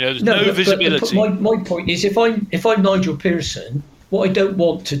 There's no visibility. But my point is, if I'm Nigel Pearson, what I don't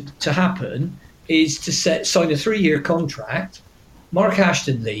want to happen is to sign a 3-year contract. Mark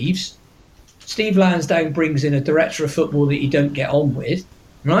Ashton leaves. Steve Lansdowne brings in a director of football that you don't get on with,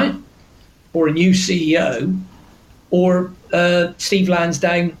 right? Or a new CEO, or Steve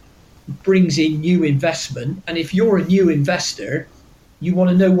Lansdowne brings in new investment. And if you're a new investor, you want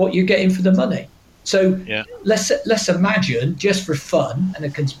to know what you're getting for the money. So let's imagine, just for fun and a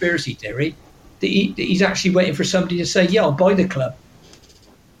conspiracy theory, that he's actually waiting for somebody to say, yeah, I'll buy the club.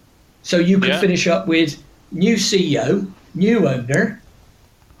 So you could finish up with new CEO, new owner,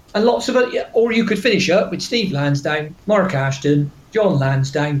 and lots of it. Or you could finish up with Steve Lansdowne, Mark Ashton, John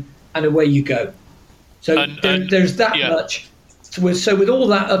Lansdowne, and away you go. So there's that much. So with all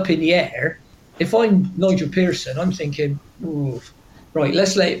that up in the air, if I'm Nigel Pearson, I'm thinking, right,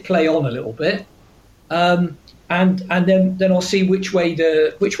 let's let it play on a little bit, and then I'll see which way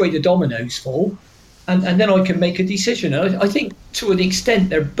the dominoes fall, and then I can make a decision. I think to an extent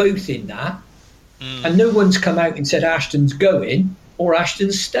they're both in that, and no one's come out and said Ashton's going. or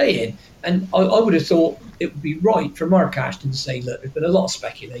Ashton's staying. And I would have thought it would be right for Mark Ashton to say, look, there's been a lot of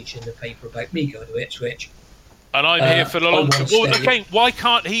speculation in the paper about me going to Ipswich. And I'm here for the long term. Well, again, why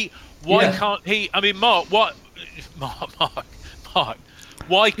can't he? Can't he? I mean, Mark, what? Mark,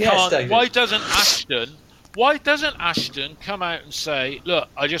 why can't? Why doesn't Ashton come out and say, look,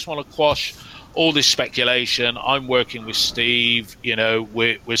 I just want to quash all this speculation. I'm working with Steve. You know,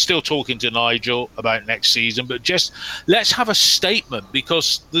 we're still talking to Nigel about next season, but just let's have a statement,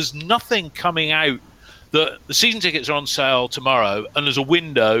 because there's nothing coming out. The season tickets are on sale tomorrow, and there's a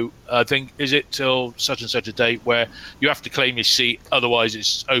window, I think, is it till such and such a date, where you have to claim your seat, otherwise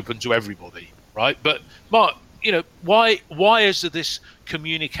it's open to everybody, right? But Mark, you know, why is there this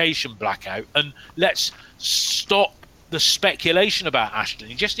communication blackout? And let's stop the speculation about Ashton.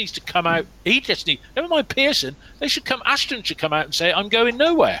 He just needs to come out. Never mind Pearson. Ashton should come out and say, I'm going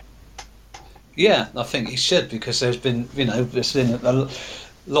nowhere. Yeah, I think he should, because there's been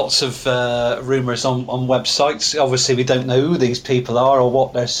lots of rumours on websites. Obviously, we don't know who these people are or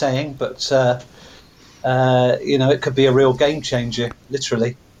what they're saying, but it could be a real game changer,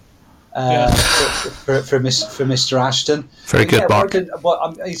 literally, for Mr. Ashton. Very good, Mark.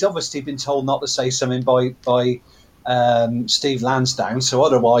 He's obviously been told not to say something by Steve Lansdown. So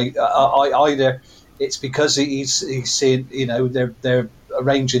otherwise, either it's because he's seeing, they're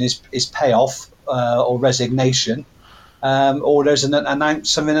arranging his payoff or resignation. Or there's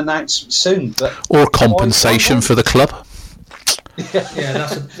something announced soon, or compensation for the club. Yeah,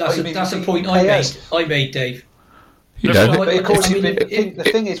 that's a point I made, Dave. But of course, the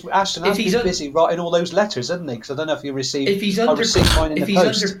thing is, Ashton has been busy writing all those letters, hasn't he? Because I don't know if you received. I received mine in the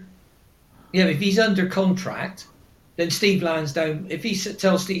post. If he's under contract, then Steve Lansdown. If he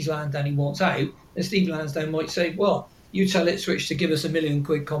tells Steve Lansdown he wants out, then Steve Lansdown might say, "Well, you tell Ipswich to give us £1 million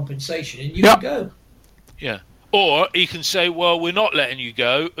compensation, and you can go." Yeah. Or he can say, well, we're not letting you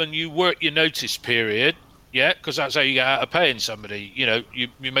go, and you work your notice period, yeah, because that's how you get out of paying somebody. You know, you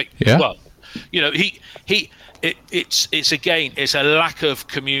make well, you know, it's a lack of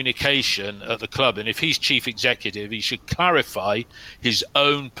communication at the club, and if he's chief executive, he should clarify his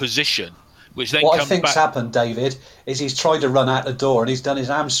own position, which then what comes I think's back. happened, David, is he's tried to run out the door and he's done his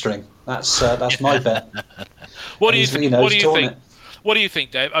hamstring. That's my bet. What do you think? What do you think? What do you think,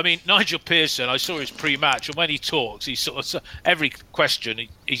 Dave? I mean, Nigel Pearson, I saw his pre-match, and when he talks, he sort of every question,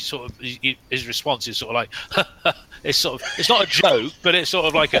 his response is sort of like, it's not a joke, but it's sort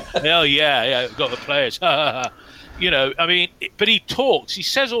of like oh yeah, we've got the players, you know. I mean, but he talks, he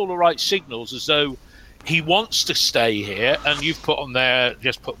says all the right signals as though he wants to stay here. And you've put on there,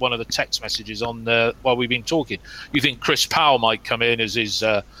 just put one of the text messages on while we've been talking. You think Chris Powell might come in as his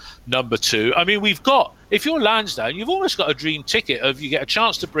number 2? I mean, we've got. If you're Lansdown, you've almost got a dream ticket of you get a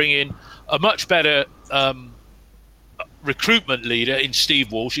chance to bring in a much better recruitment leader in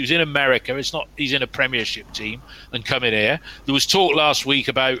Steve Walsh. He was in America. He's in a Premiership team and coming here. There was talk last week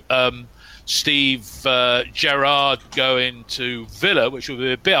about Steve Gerrard going to Villa, which would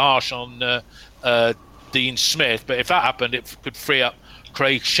be a bit harsh on Dean Smith. But if that happened, it could free up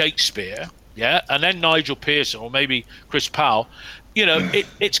Craig Shakespeare. Yeah, and then Nigel Pearson or maybe Chris Powell. You know,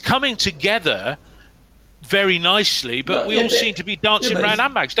 it's coming together very nicely, but we all seem to be dancing around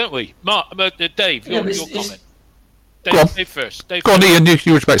handbags, don't we? Mark, Dave, your comment. Dave first. Go on, Ian.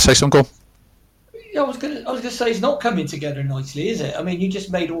 You were about to say something. Go on. Yeah, I was gonna say it's not coming together nicely, is it? I mean, you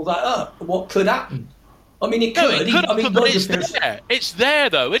just made all that up. What could happen? I mean, it could. It's there,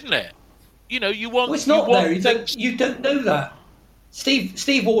 though, isn't it? You know, you want. Well, it's not there. You don't know that.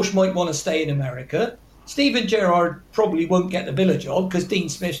 Steve Walsh might want to stay in America. Stephen Gerrard probably won't get the Villa job because Dean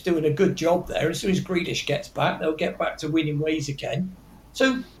Smith's doing a good job there. As soon as Grealish gets back, they'll get back to winning ways again.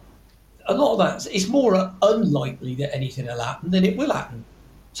 So a lot of that is more unlikely that anything will happen than it will happen.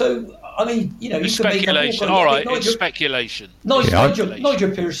 So, I mean, you know, you can make speculation. All right, it's speculation.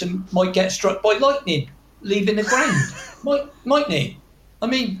 Nigel Pearson might get struck by lightning leaving the ground, mightn't he? I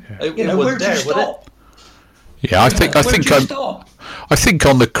mean, where do you stop? Yeah, I think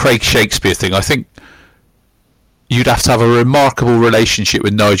on the Craig Shakespeare thing, I think you'd have to have a remarkable relationship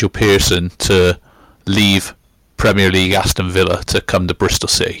with Nigel Pearson to leave Premier League Aston Villa to come to Bristol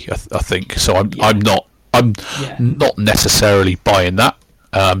City. I think so. I'm not necessarily buying that.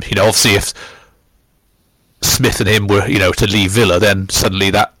 Obviously, if Smith and him were, to leave Villa, then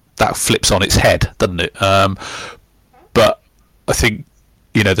suddenly that flips on its head, doesn't it? But I think,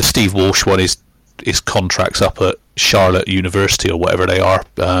 the Steve Walsh one is his contract's up at Charlotte University or whatever they are,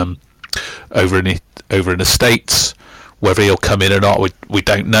 over in the States. Whether he'll come in or not, we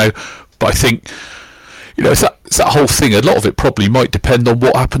don't know. But I think, it's that whole thing. A lot of it probably might depend on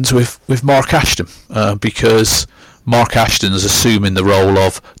what happens with Mark Ashton, because Mark Ashton's assuming the role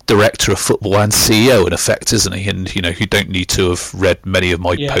of director of football and CEO in effect, isn't he? And you don't need to have read many of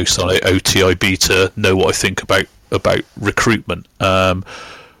my posts on OTIB to know what I think about recruitment. But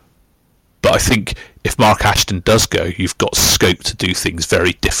I think if Mark Ashton does go, you've got scope to do things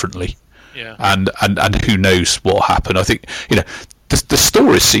very differently. Yeah. And who knows what will happen. I think the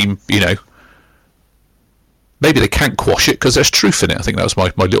stories seem maybe they can't quash it because there's truth in it. I think that was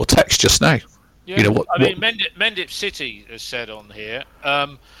my little text just now. Yeah. Mendip City has said on here,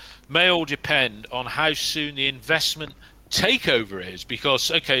 may all depend on how soon the investment takeover is,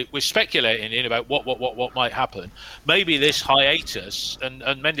 because we're speculating in about what might happen. Maybe this hiatus, and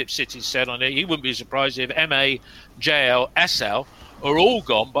Mendip City said on it, he wouldn't be surprised if MA, JL, SL are all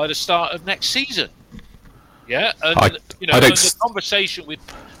gone by the start of next season. Yeah, and the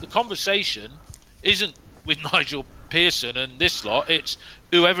conversation isn't with Nigel Pearson and this lot. It's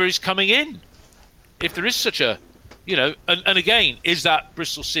whoever is coming in. If there is such a, and again, is that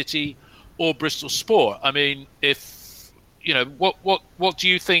Bristol City or Bristol Sport? I mean, what do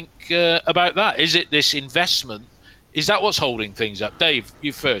you think about that? Is it this investment? Is that what's holding things up? Dave,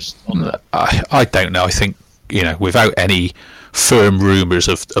 you first on that. I don't know. I think, without any firm rumours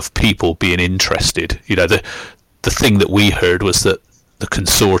of people being interested, the thing that we heard was that the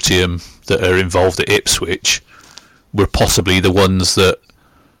consortium that are involved at Ipswich were possibly the ones that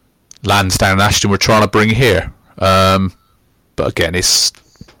Lansdowne and Ashton were trying to bring here. But again, it's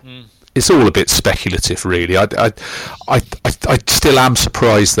all a bit speculative, really. I still am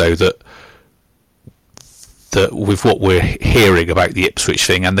surprised, though, that with what we're hearing about the Ipswich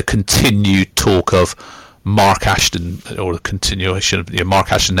thing and the continued talk of Mark Ashton, or the continuation of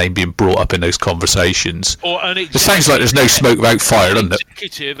Mark Ashton's name being brought up in those conversations. It sounds like there's no smoke without fire, doesn't it?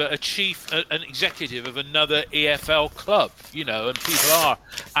 An executive of another EFL club, and people are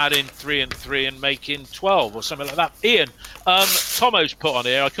adding 3 and 3 and making 12 or something like that. Ian, Tomo's put on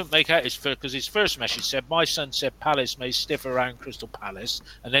here, I couldn't make out because his first message said, my son said Palace may stiff around Crystal Palace,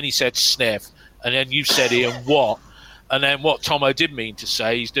 and then he said sniff, and then you said, Ian, what? And then what Tomo did mean to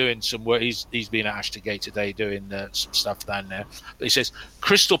say, he's doing some work. He's been at Ashton Gate today doing some stuff down there. But he says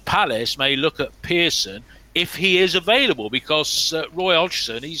Crystal Palace may look at Pearson if he is available, because Roy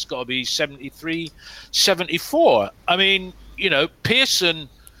Hodgson, he's got to be 73, 74. I mean, Pearson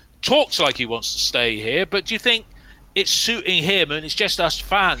talks like he wants to stay here, but do you think it's suiting him and it's just us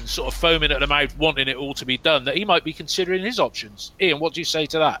fans sort of foaming at the mouth wanting it all to be done, that he might be considering his options? Ian, what do you say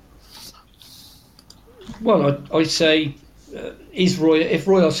to that? Well, I'd say if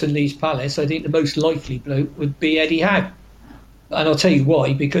Roy Hodgson leaves Palace, I think the most likely bloke would be Eddie Howe, and I'll tell you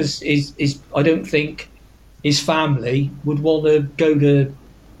why. Because I don't think his family would want to go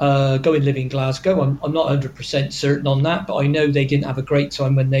and live in Glasgow. I'm not 100% certain on that, but I know they didn't have a great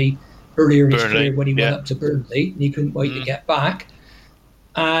time earlier in his career when he went up to Burnley, and he couldn't wait to get back.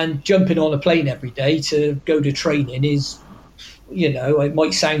 And jumping on a plane every day to go to training is, it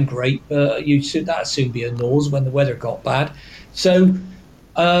might sound great, but that'd soon be a nose when the weather got bad. So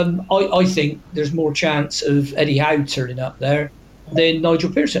I think there's more chance of Eddie Howe turning up there than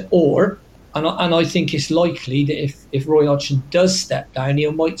Nigel Pearson. And I think it's likely that if Roy Hodgson does step down, he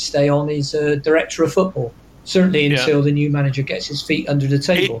might stay on as director of football, certainly until the new manager gets his feet under the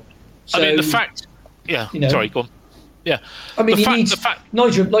table. Sorry, go on. Yeah. I mean,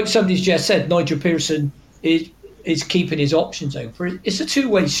 Nigel, like somebody's just said, Nigel Pearson is keeping his options open. It's a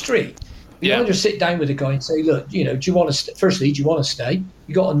two-way street. You either sit down with a guy and say, look, do you want to firstly, do you want to stay?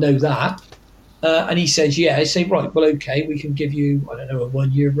 You got to know that. And he says, yeah. I say, right, well, okay, we can give you, I don't know, a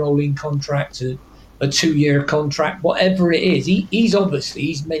 1-year rolling contract, a 2-year contract, whatever it is.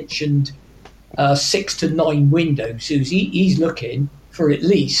 He's mentioned 6 to 9 windows. So he's looking for at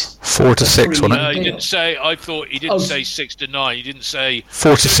least 4 to 6. He didn't say. I thought he didn't say 6 to 9. He didn't say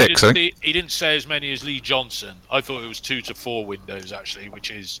 4 to 6. He didn't say as many as Lee Johnson. I thought it was 2 to 4 windows actually,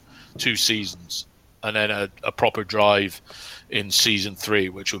 which is 2 seasons, and then a proper drive in season 3,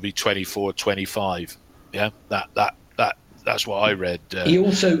 which will be 24-25. Yeah, that's what I read. He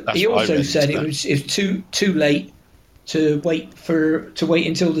also said it was too late to wait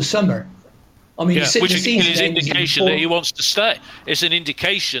until the summer. I mean, which is an indication that he wants to stay. It's an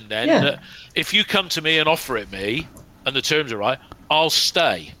indication then that if you come to me and offer it me, and the terms are right, I'll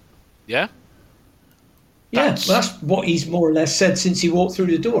stay. Yeah. That's what he's more or less said since he walked through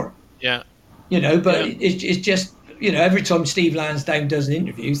the door. Yeah. It's just every time Steve Lansdown does an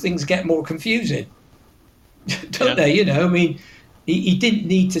interview, things get more confusing, don't they? I mean, he didn't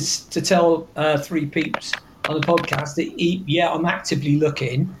need to tell 3 peeps on the podcast that I'm actively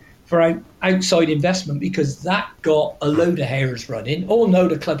looking for outside investment, because that got a load of hairs running, all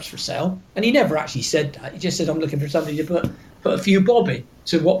load of clubs for sale. And he never actually said that. He just said, I'm looking for somebody to put a few bob in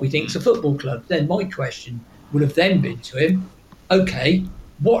to what we think is a football club. Then my question would have then been to him, okay,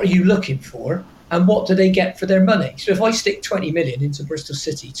 what are you looking for and what do they get for their money? So if I stick 20 million into Bristol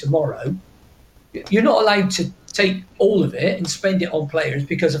City tomorrow, you're not allowed to take all of it and spend it on players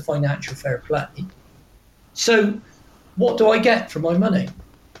because of financial fair play. So what do I get for my money?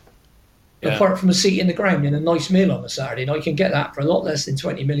 Yeah. Apart from a seat in the ground and a nice meal on a Saturday, and I can get that for a lot less than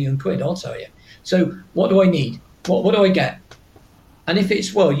 20 million quid, I'll tell you. So what do I need? What do I get? And if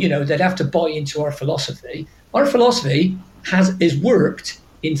it's, well, they'd have to buy into our philosophy. Our philosophy is worked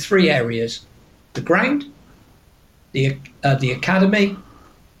in 3 areas: the ground, the academy,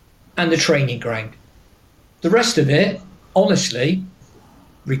 and the training ground. The rest of it, honestly,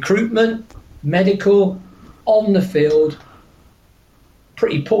 recruitment, medical, on the field,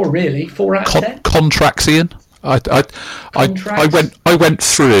 pretty poor, really. 4 out of 10. Contracts, Ian. I went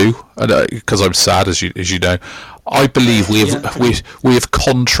through, because I'm sad, as you know. I believe we have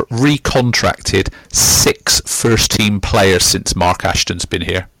recontracted 6 first team players since Mark Ashton's been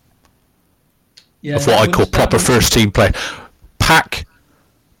here. Yeah, of what I call proper first team player. Pack,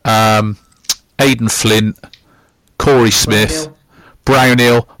 Aidan Flint, Corey Smith,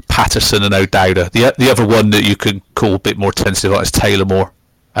 Brownhill, Patterson, and O'Dowda. The other one that you can call a bit more sensitive is Taylor Moore,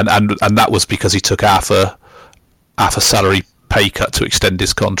 and that was because he took half a salary pay cut to extend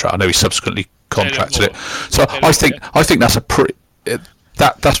his contract. I know he subsequently contracted it. So I think that's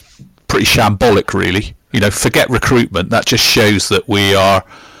that's pretty shambolic, really. Forget recruitment. That just shows that we are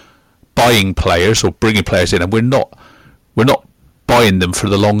buying players or bringing players in, and we're not buying them for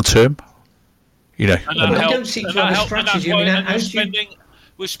the long term. I don't see a strategy.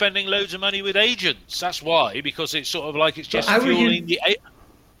 We're spending loads of money with agents. That's why, because it's sort of like it's just fueling the.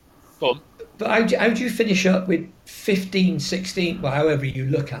 Go on. But how do you finish up with 15, 16, well, however you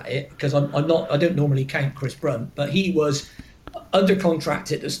look at it? Because I don't normally count Chris Brunt, but he was under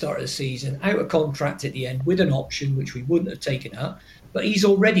contract at the start of the season, out of contract at the end with an option which we wouldn't have taken up. But he's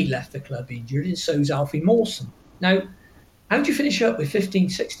already left the club injured, and so's Alfie Mawson. Now, how do you finish up with 15,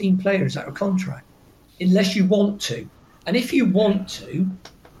 16 players out of contract? Unless you want to. And if you want to,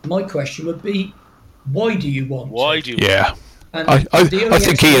 my question would be, why do you want to? Yeah. And I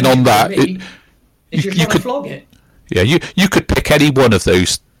think, Ian, on that, you could flog it. Yeah, you could pick any one of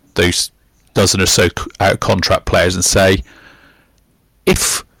those dozen or so out of contract players and say,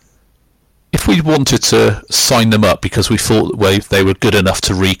 if we wanted to sign them up because we thought that they were good enough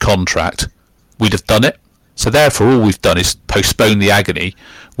to recontract, we'd have done it. So therefore, all we've done is postpone the agony.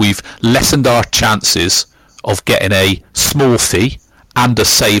 We've lessened our chances of getting a small fee and a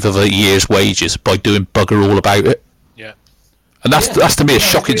save of a year's wages by doing bugger all about it. Yeah, and that's to me a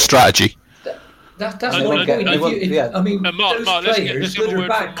shocking strategy. That's my point. Those players, good or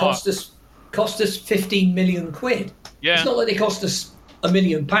bad, cost us 15 million quid. Yeah. It's not like they cost us £1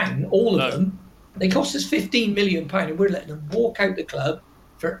 million, all of them. They cost us £15 million, and we're letting them walk out the club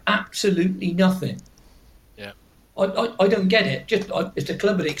for absolutely nothing. Yeah, I don't get it. Just if the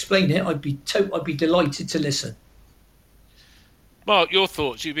club would explain it, I'd be delighted to listen. Mark, your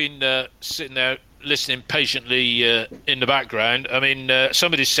thoughts? You've been sitting there listening patiently in the background. I mean,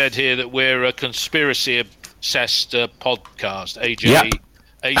 somebody said here that we're a conspiracy-obsessed podcast. AJ. Yep.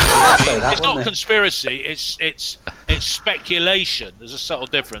 It's not conspiracy. It's speculation. There's a subtle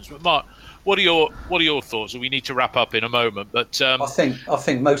difference. But Mark, what are your thoughts? We need to wrap up in a moment. But I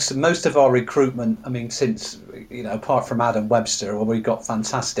think most of our recruitment. I mean, since apart from Adam Webster, where we got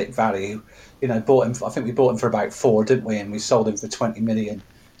fantastic value. Bought him. I think we bought him for about 4, didn't we? And we sold him for 20 million.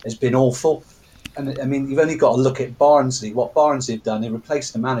 It's been awful. And I mean, you've only got to look at Barnsley. What Barnsley have done, they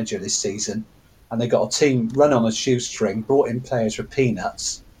replaced the manager this season, and they got a team run on a shoestring, brought in players for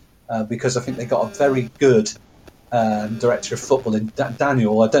peanuts, because I think they got a very good director of football in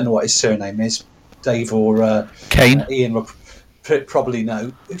Daniel. I don't know what his surname is, Dave or Kane. Ian will probably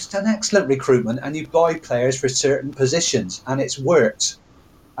know. Who's done excellent recruitment, and you buy players for certain positions, and it's worked.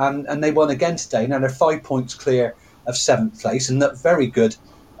 And they won again today. Now they're 5 points clear of 7th place, and that very good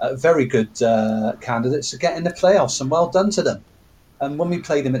candidates to get in the playoffs. And well done to them. And when we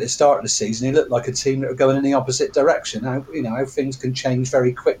played them at the start of the season, he looked like a team that were going in the opposite direction. How things can change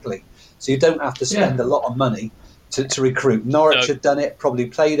very quickly. So you don't have to spend a lot of money to recruit. Norwich have done it, probably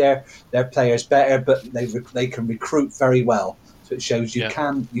play their players better, but they can recruit very well. So it shows you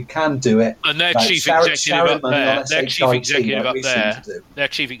can do it. And their chief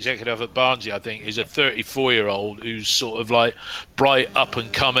executive at Barnsley, I think, is a 34-year-old who's sort of like bright, up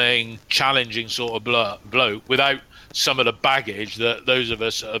and coming, challenging sort of bloke without some of the baggage that those of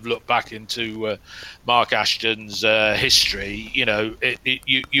us that have looked back into Mark Ashton's history, you know,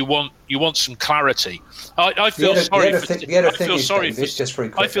 you want some clarity. I feel sorry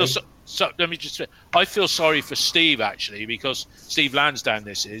I feel sorry for Steve, actually, because Steve Lansdown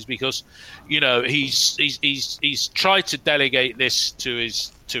because, you know, he's tried to delegate this to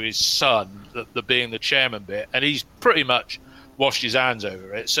his son, the being the chairman bit, and he's pretty much washed his hands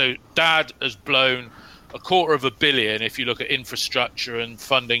over it. So Dad has blown $250 million. If you look at infrastructure and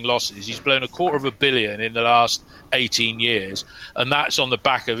funding losses, he's blown $250 million in the last 18 years, and that's on the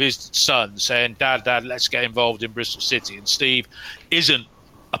back of his son saying, Dad, let's get involved in Bristol City. And Steve isn't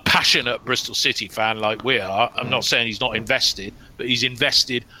a passionate Bristol City fan like we are. I'm not saying he's not invested, but he's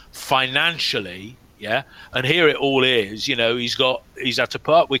invested financially. Yeah, and here it all is. You know, he's had to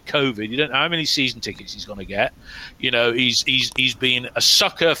put up with COVID. You don't know how many season tickets he's going to get. You know, he's been a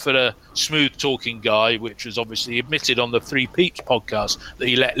sucker for the smooth talking guy, which was obviously admitted on the Three Peaks podcast that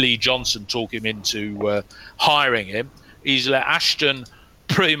he let Lee Johnson talk him into hiring him. He's let Ashton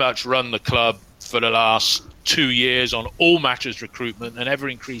pretty much run the club for the last 2 years on all matters recruitment and ever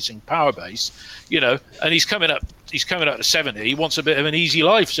increasing power base. You know, and he's coming up to 70. He wants a bit of an easy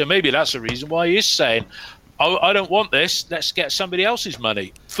life. So maybe that's the reason why he is saying, I don't want this. Let's get somebody else's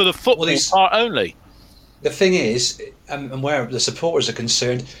money for the football part only. The thing is, and where the supporters are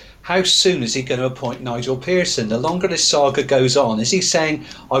concerned, how soon is he going to appoint Nigel Pearson? The longer this saga goes on, is he saying,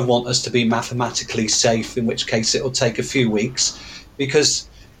 I want us to be mathematically safe, in which case it will take a few weeks? Because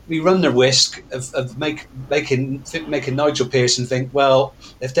we run the risk of making Nigel Pearson think, well,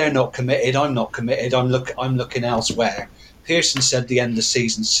 if they're not committed, I'm not committed. I'm looking elsewhere. Pearson said the end of the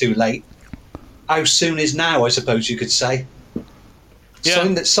season's too late. How soon is now? I suppose you could say.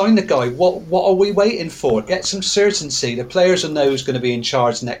 Yeah. Sign the guy. What are we waiting for? Get some certainty. The players will know who's going to be in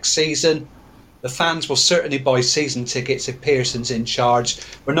charge next season. The fans will certainly buy season tickets if Pearson's in charge.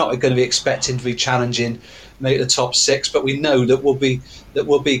 We're not going to be expecting to be challenging, make the top six, but we know that we'll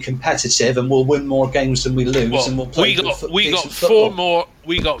be competitive and we'll win more games than we lose. Well, and we'll play we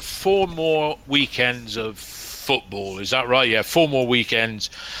got four more weekends of football. Is that right? Yeah, 4 more weekends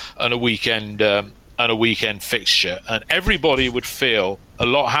and a weekend fixture, and everybody would feel a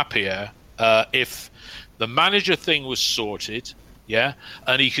lot happier if the manager thing was sorted. Yeah,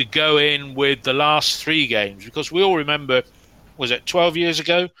 and he could go in with the last 3 games, because we all remember, was it 12 years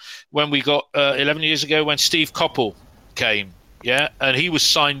ago when we got 11 years ago when Steve Coppell came, yeah, and he was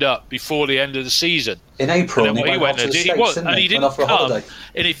signed up before the end of the season in April, and he didn't come.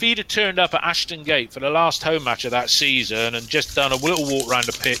 And if he'd have turned up at Ashton Gate for the last home match of that season and just done a little walk around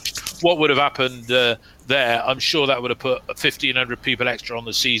the pitch, what would have happened there? I'm sure that would have put 1,500 people extra on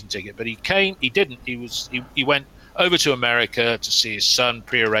the season ticket. But he came, he didn't. He went over to America to see his son,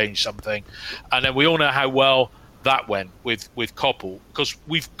 prearrange something, and then we all know how well that went with Coppell, because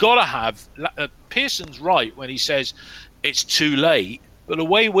we've got to have Pearson's right when he says it's too late, but the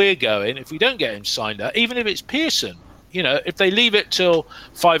way we're going, if we don't get him signed up, even if it's Pearson, you know, if they leave it till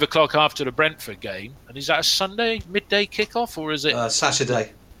 5 o'clock after the Brentford game, and is that a Sunday midday kickoff, or is it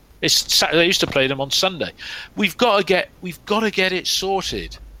Saturday? It's Saturday. They used to play them on Sunday. We've got to get it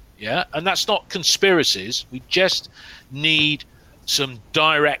sorted. Yeah, and that's not conspiracies. We just need some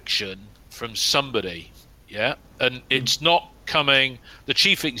direction from somebody. Yeah, and it's not coming. The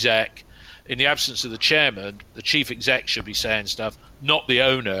chief exec, in the absence of the chairman, the chief exec should be saying stuff, not the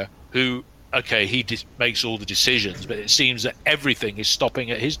owner, who, okay, he makes all the decisions, but it seems that everything is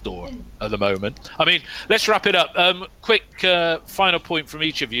stopping at his door at the moment. I mean, let's wrap it up. Quick final point from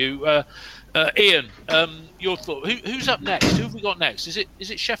each of you. Ian, your thought. Who's up next? Who have we got next? Is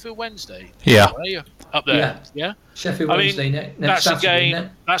it Sheffield Wednesday? Yeah. Are you up there? Yeah. Sheffield Wednesday next that's Saturday, a game.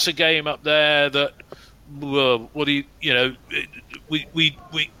 That's a game up there that. What do you know?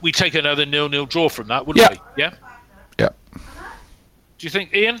 We take another 0-0 draw from that, wouldn't we? Yeah. Yeah. Do you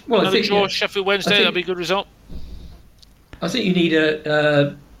think, Ian? Well, another draw, Sheffield Wednesday, that'd be a good result. I think you need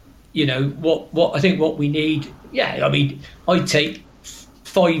what I think what we need. Yeah, I mean, I'd take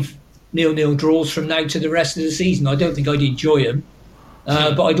 5 0-0 draws from now to the rest of the season. I don't think I'd enjoy them,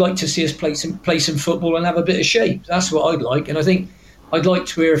 but I'd like to see us play some football and have a bit of shape. That's what I'd like, and I think I'd like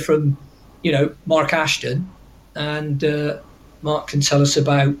to hear from, Mark Ashton, and Mark can tell us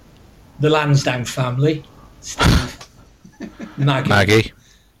about the Lansdown family, Steve, Maggie.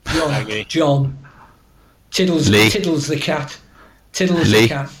 John, Tiddles the cat, Lee. the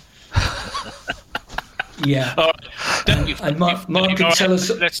cat. Yeah. All right. And Mark can tell us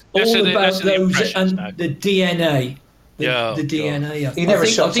all about those and the DNA. The DNA. He never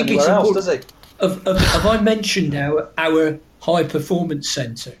shops anywhere else, does he? Have I mentioned our high performance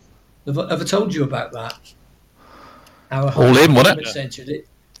centre? Have I told you about that? Our All in, wasn't it? Censored it.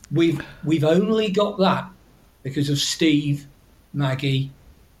 We've only got that because of Steve, Maggie,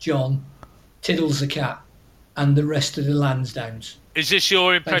 John, Tiddles the cat, and the rest of the Lansdowns. Is this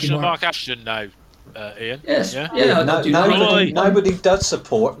your impression of Mark Ashton now, Ian? Yes. Yeah. Nobody does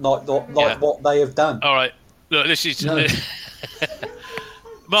support like what they have done. All right. Look, this is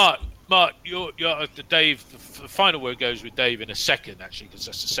Mark. You're Dave. The final word goes with Dave in a second, actually, because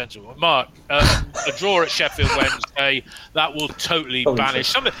that's the central one. Mark, a draw at Sheffield Wednesday, that will totally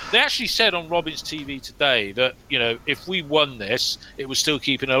banish. They actually said on Robin's TV today that, if we won this, it was still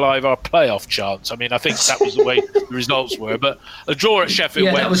keeping alive our playoff chance. I mean, I think that was the way the results were. But a draw at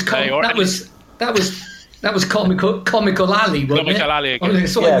Sheffield Wednesday, that was comical alley, wasn't it? Comical alley again. I mean,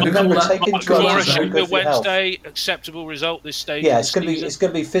 draw at Sheffield Wednesday, acceptable result this stage. Yeah, it's going to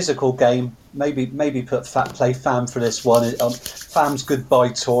be a physical game. Maybe play Fam for this one. Fam's goodbye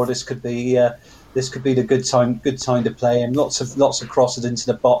tour. This could be the good time to play him. Lots of crosses into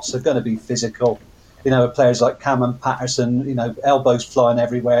the box. They're going to be physical. Players like Cameron Patterson. Elbows flying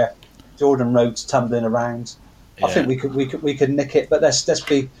everywhere. Jordan Rhodes tumbling around. Yeah. I think we could nick it, but let's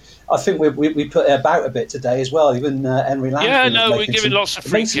be. I think we put it about a bit today as well. Even Henry Lansbury. Yeah, no, we're giving lots of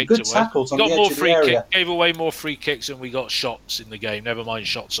free kicks good tackles on the edge of the area. Gave away more free kicks than we got shots in the game. Never mind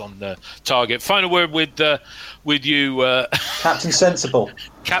shots on the target. Final word with you, Captain Sensible.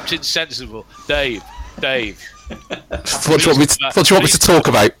 Captain Sensible, Dave. What do you want me to talk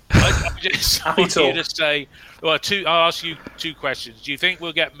about? I just want you to say. Well, I'll ask you two questions. Do you think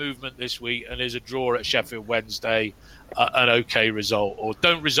we'll get movement this week, and is a draw at Sheffield Wednesday an okay result, or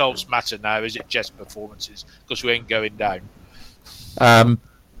don't results matter now? Is it just performances? Because we ain't going down.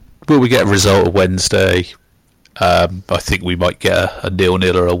 Will we get a result on Wednesday? I think we might get a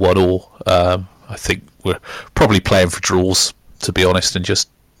 0-0 or a 1-1. I think we're probably playing for draws, to be honest, and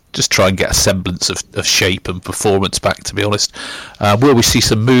just try and get a semblance of shape and performance back, to be honest. Will we see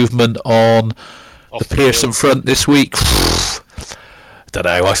some movement on the Pearson front this week? Don't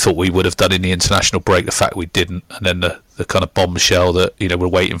know. I thought we would have done in the international break. The fact we didn't, and then the kind of bombshell that we're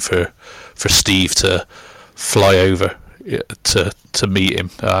waiting for Steve to fly over to meet him.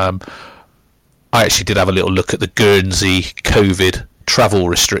 I actually did have a little look at the Guernsey COVID travel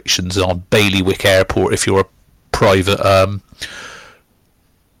restrictions on Bailiwick Airport if you're a private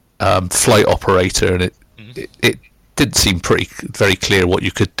flight operator, and it didn't seem very clear what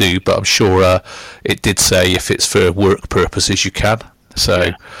you could do, but I'm sure it did say if it's for work purposes you can. So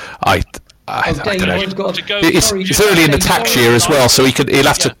yeah. I don't know. It's early in the tax year as well, so he'll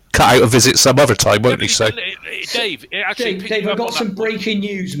have to cut out a visit some other time, won't he? So Dave, I've got some breaking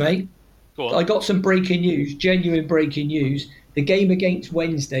news, mate. Go on. I got some breaking news, genuine breaking news. The game against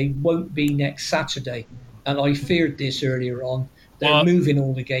Wednesday won't be next Saturday, and I feared this earlier on. They're moving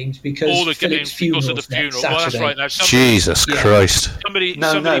all the games because of the funeral. Well, that's right. Now, Jesus Christ!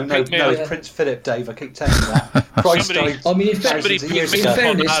 No, Prince Philip, Dave. I keep telling you that. Christ died. I mean, in fairness,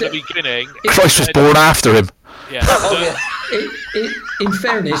 at the beginning, Christ was born after him. Yeah. In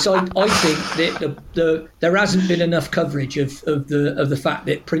fairness, I think that there hasn't been enough coverage of the fact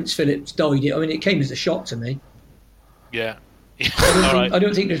that Prince Philip's died. I mean, it came as a shock to me. Yeah. I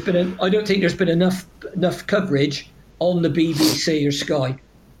don't think there's been enough coverage on the BBC or Sky,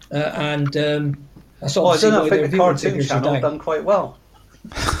 and that's obviously I think the cartoon channel done quite well.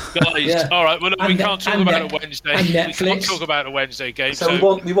 Guys, all right. Well, we can't talk about a Wednesday. And Netflix. We can't talk about a Wednesday game. So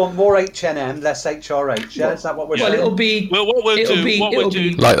we want more HNM, less HRH. Yeah, is that what we're saying? It'll be. Well, what we'll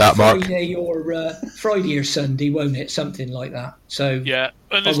do like that, Mark. Friday or Sunday, won't it? Something like that. So yeah,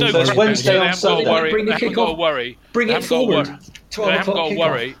 and there's no Wednesday on Sunday. Bring the kick-off. Bring it forward. 12 o'clock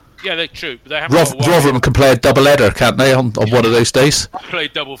kickoff. Yeah, they're true. But they Rotherham can play a double header, can't they, on one of those days? I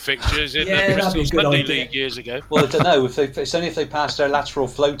played double fixtures in the Bristol Sunday League years ago. Well, I don't know. It's only if they pass their lateral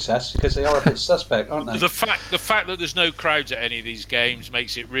flow test, because they are a bit suspect, aren't they? The fact that there's no crowds at any of these games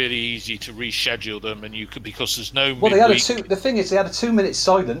makes it really easy to reschedule them, and because there's no. Well, the thing is, they had a 2-minute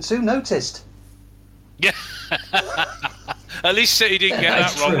silence. Who noticed? Yeah. At least City didn't get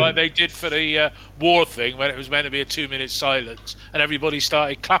that wrong, like they did for the war thing when it was meant to be a 2-minute silence and everybody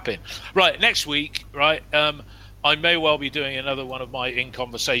started clapping. Right, next week, right, I may well be doing another one of my In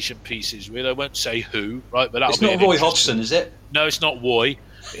Conversation pieces with, I won't say who, right, but that'll be. It's not Roy Hodgson, is it? No, it's not Roy.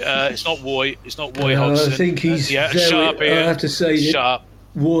 It's not Roy. It's not Roy Hodgson. I think he's sharp here. I have to say sharp.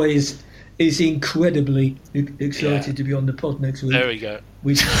 Roy is incredibly excited to be on the pod next week. There we go.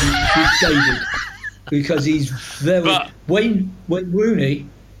 With David. Because he's very. When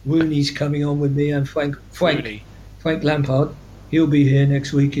Rooney's coming on with me and Frank Lampard, He'll be here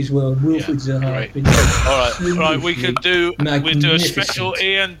next week as well. Wilfred Zaha. Great. All right. We could do. We'll do a special.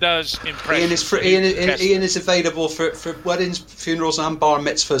 Ian does impressions. Ian is available for weddings, funerals, and bar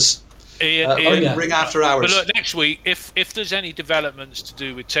mitzvahs. Ian, ring after hours. But look, next week, if there's any developments to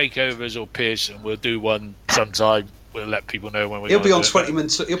do with takeovers or Pearson, we'll do one sometime. We'll let people know when we're. He'll be on 20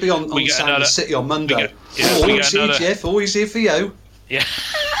 minutes. He'll be on Sanders City on Monday. Jeff. Always here for you. Yeah.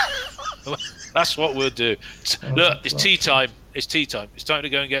 That's what we'll do. Look, it's tea time. It's time to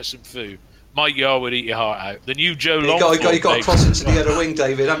go and get some food. Mike Yard would eat your heart out. The new Joe Longford. You got to cross into the other wing,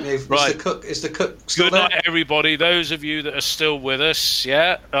 David, haven't you? Right. Is the cook still Good there? night, everybody. Those of you that are still with us,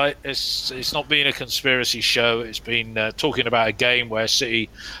 yeah. Right, it's not been a conspiracy show. It's been talking about a game where City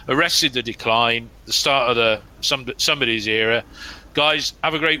arrested the decline, the start of somebody's era. Guys,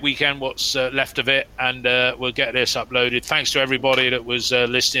 have a great weekend, what's left of it, and we'll get this uploaded. Thanks to everybody that was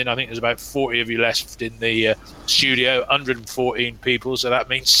listening. I think there's about 40 of you left in the studio, 114 people, so that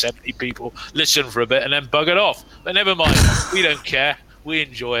means 70 people listen for a bit and then buggered off. But never mind, we don't care. We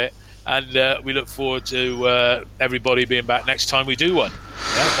enjoy it, and we look forward to everybody being back next time we do one,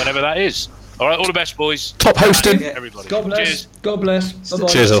 whenever that is. All right, all the best, boys. Top hosting. Everybody. God bless. Cheers. God bless. Bye-bye.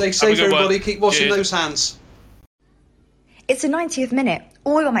 Cheers. Stay safe, everybody. Keep washing Cheers. those hands. It's the 90th minute.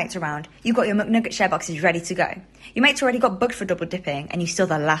 All your mates around. You've got your McNugget share boxes ready to go. Your mates already got booked for double dipping, and you still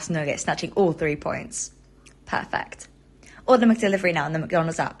the last nugget, snatching all 3 points. Perfect. Order McDelivery now on the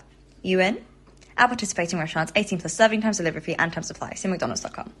McDonald's app. You in? At participating restaurants, 18 plus serving times, delivery fee, and time supply. See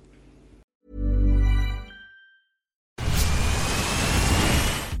mcdonalds.com.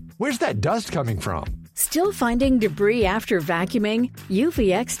 Where's that dust coming from? Still finding debris after vacuuming? Eufy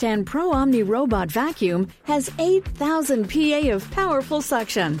X10 Pro Omni Robot Vacuum has 8,000 PA of powerful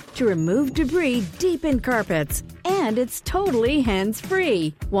suction to remove debris deep in carpets. And it's totally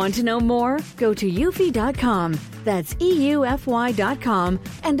hands-free. Want to know more? Go to eufy.com. That's EUFY.com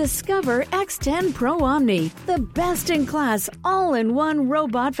and discover X10 Pro Omni, the best-in-class all-in-one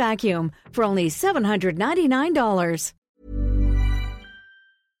robot vacuum for only $799.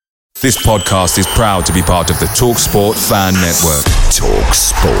 This podcast is proud to be part of the TalkSport Fan Network.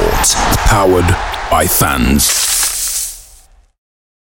 TalkSport. Powered by fans.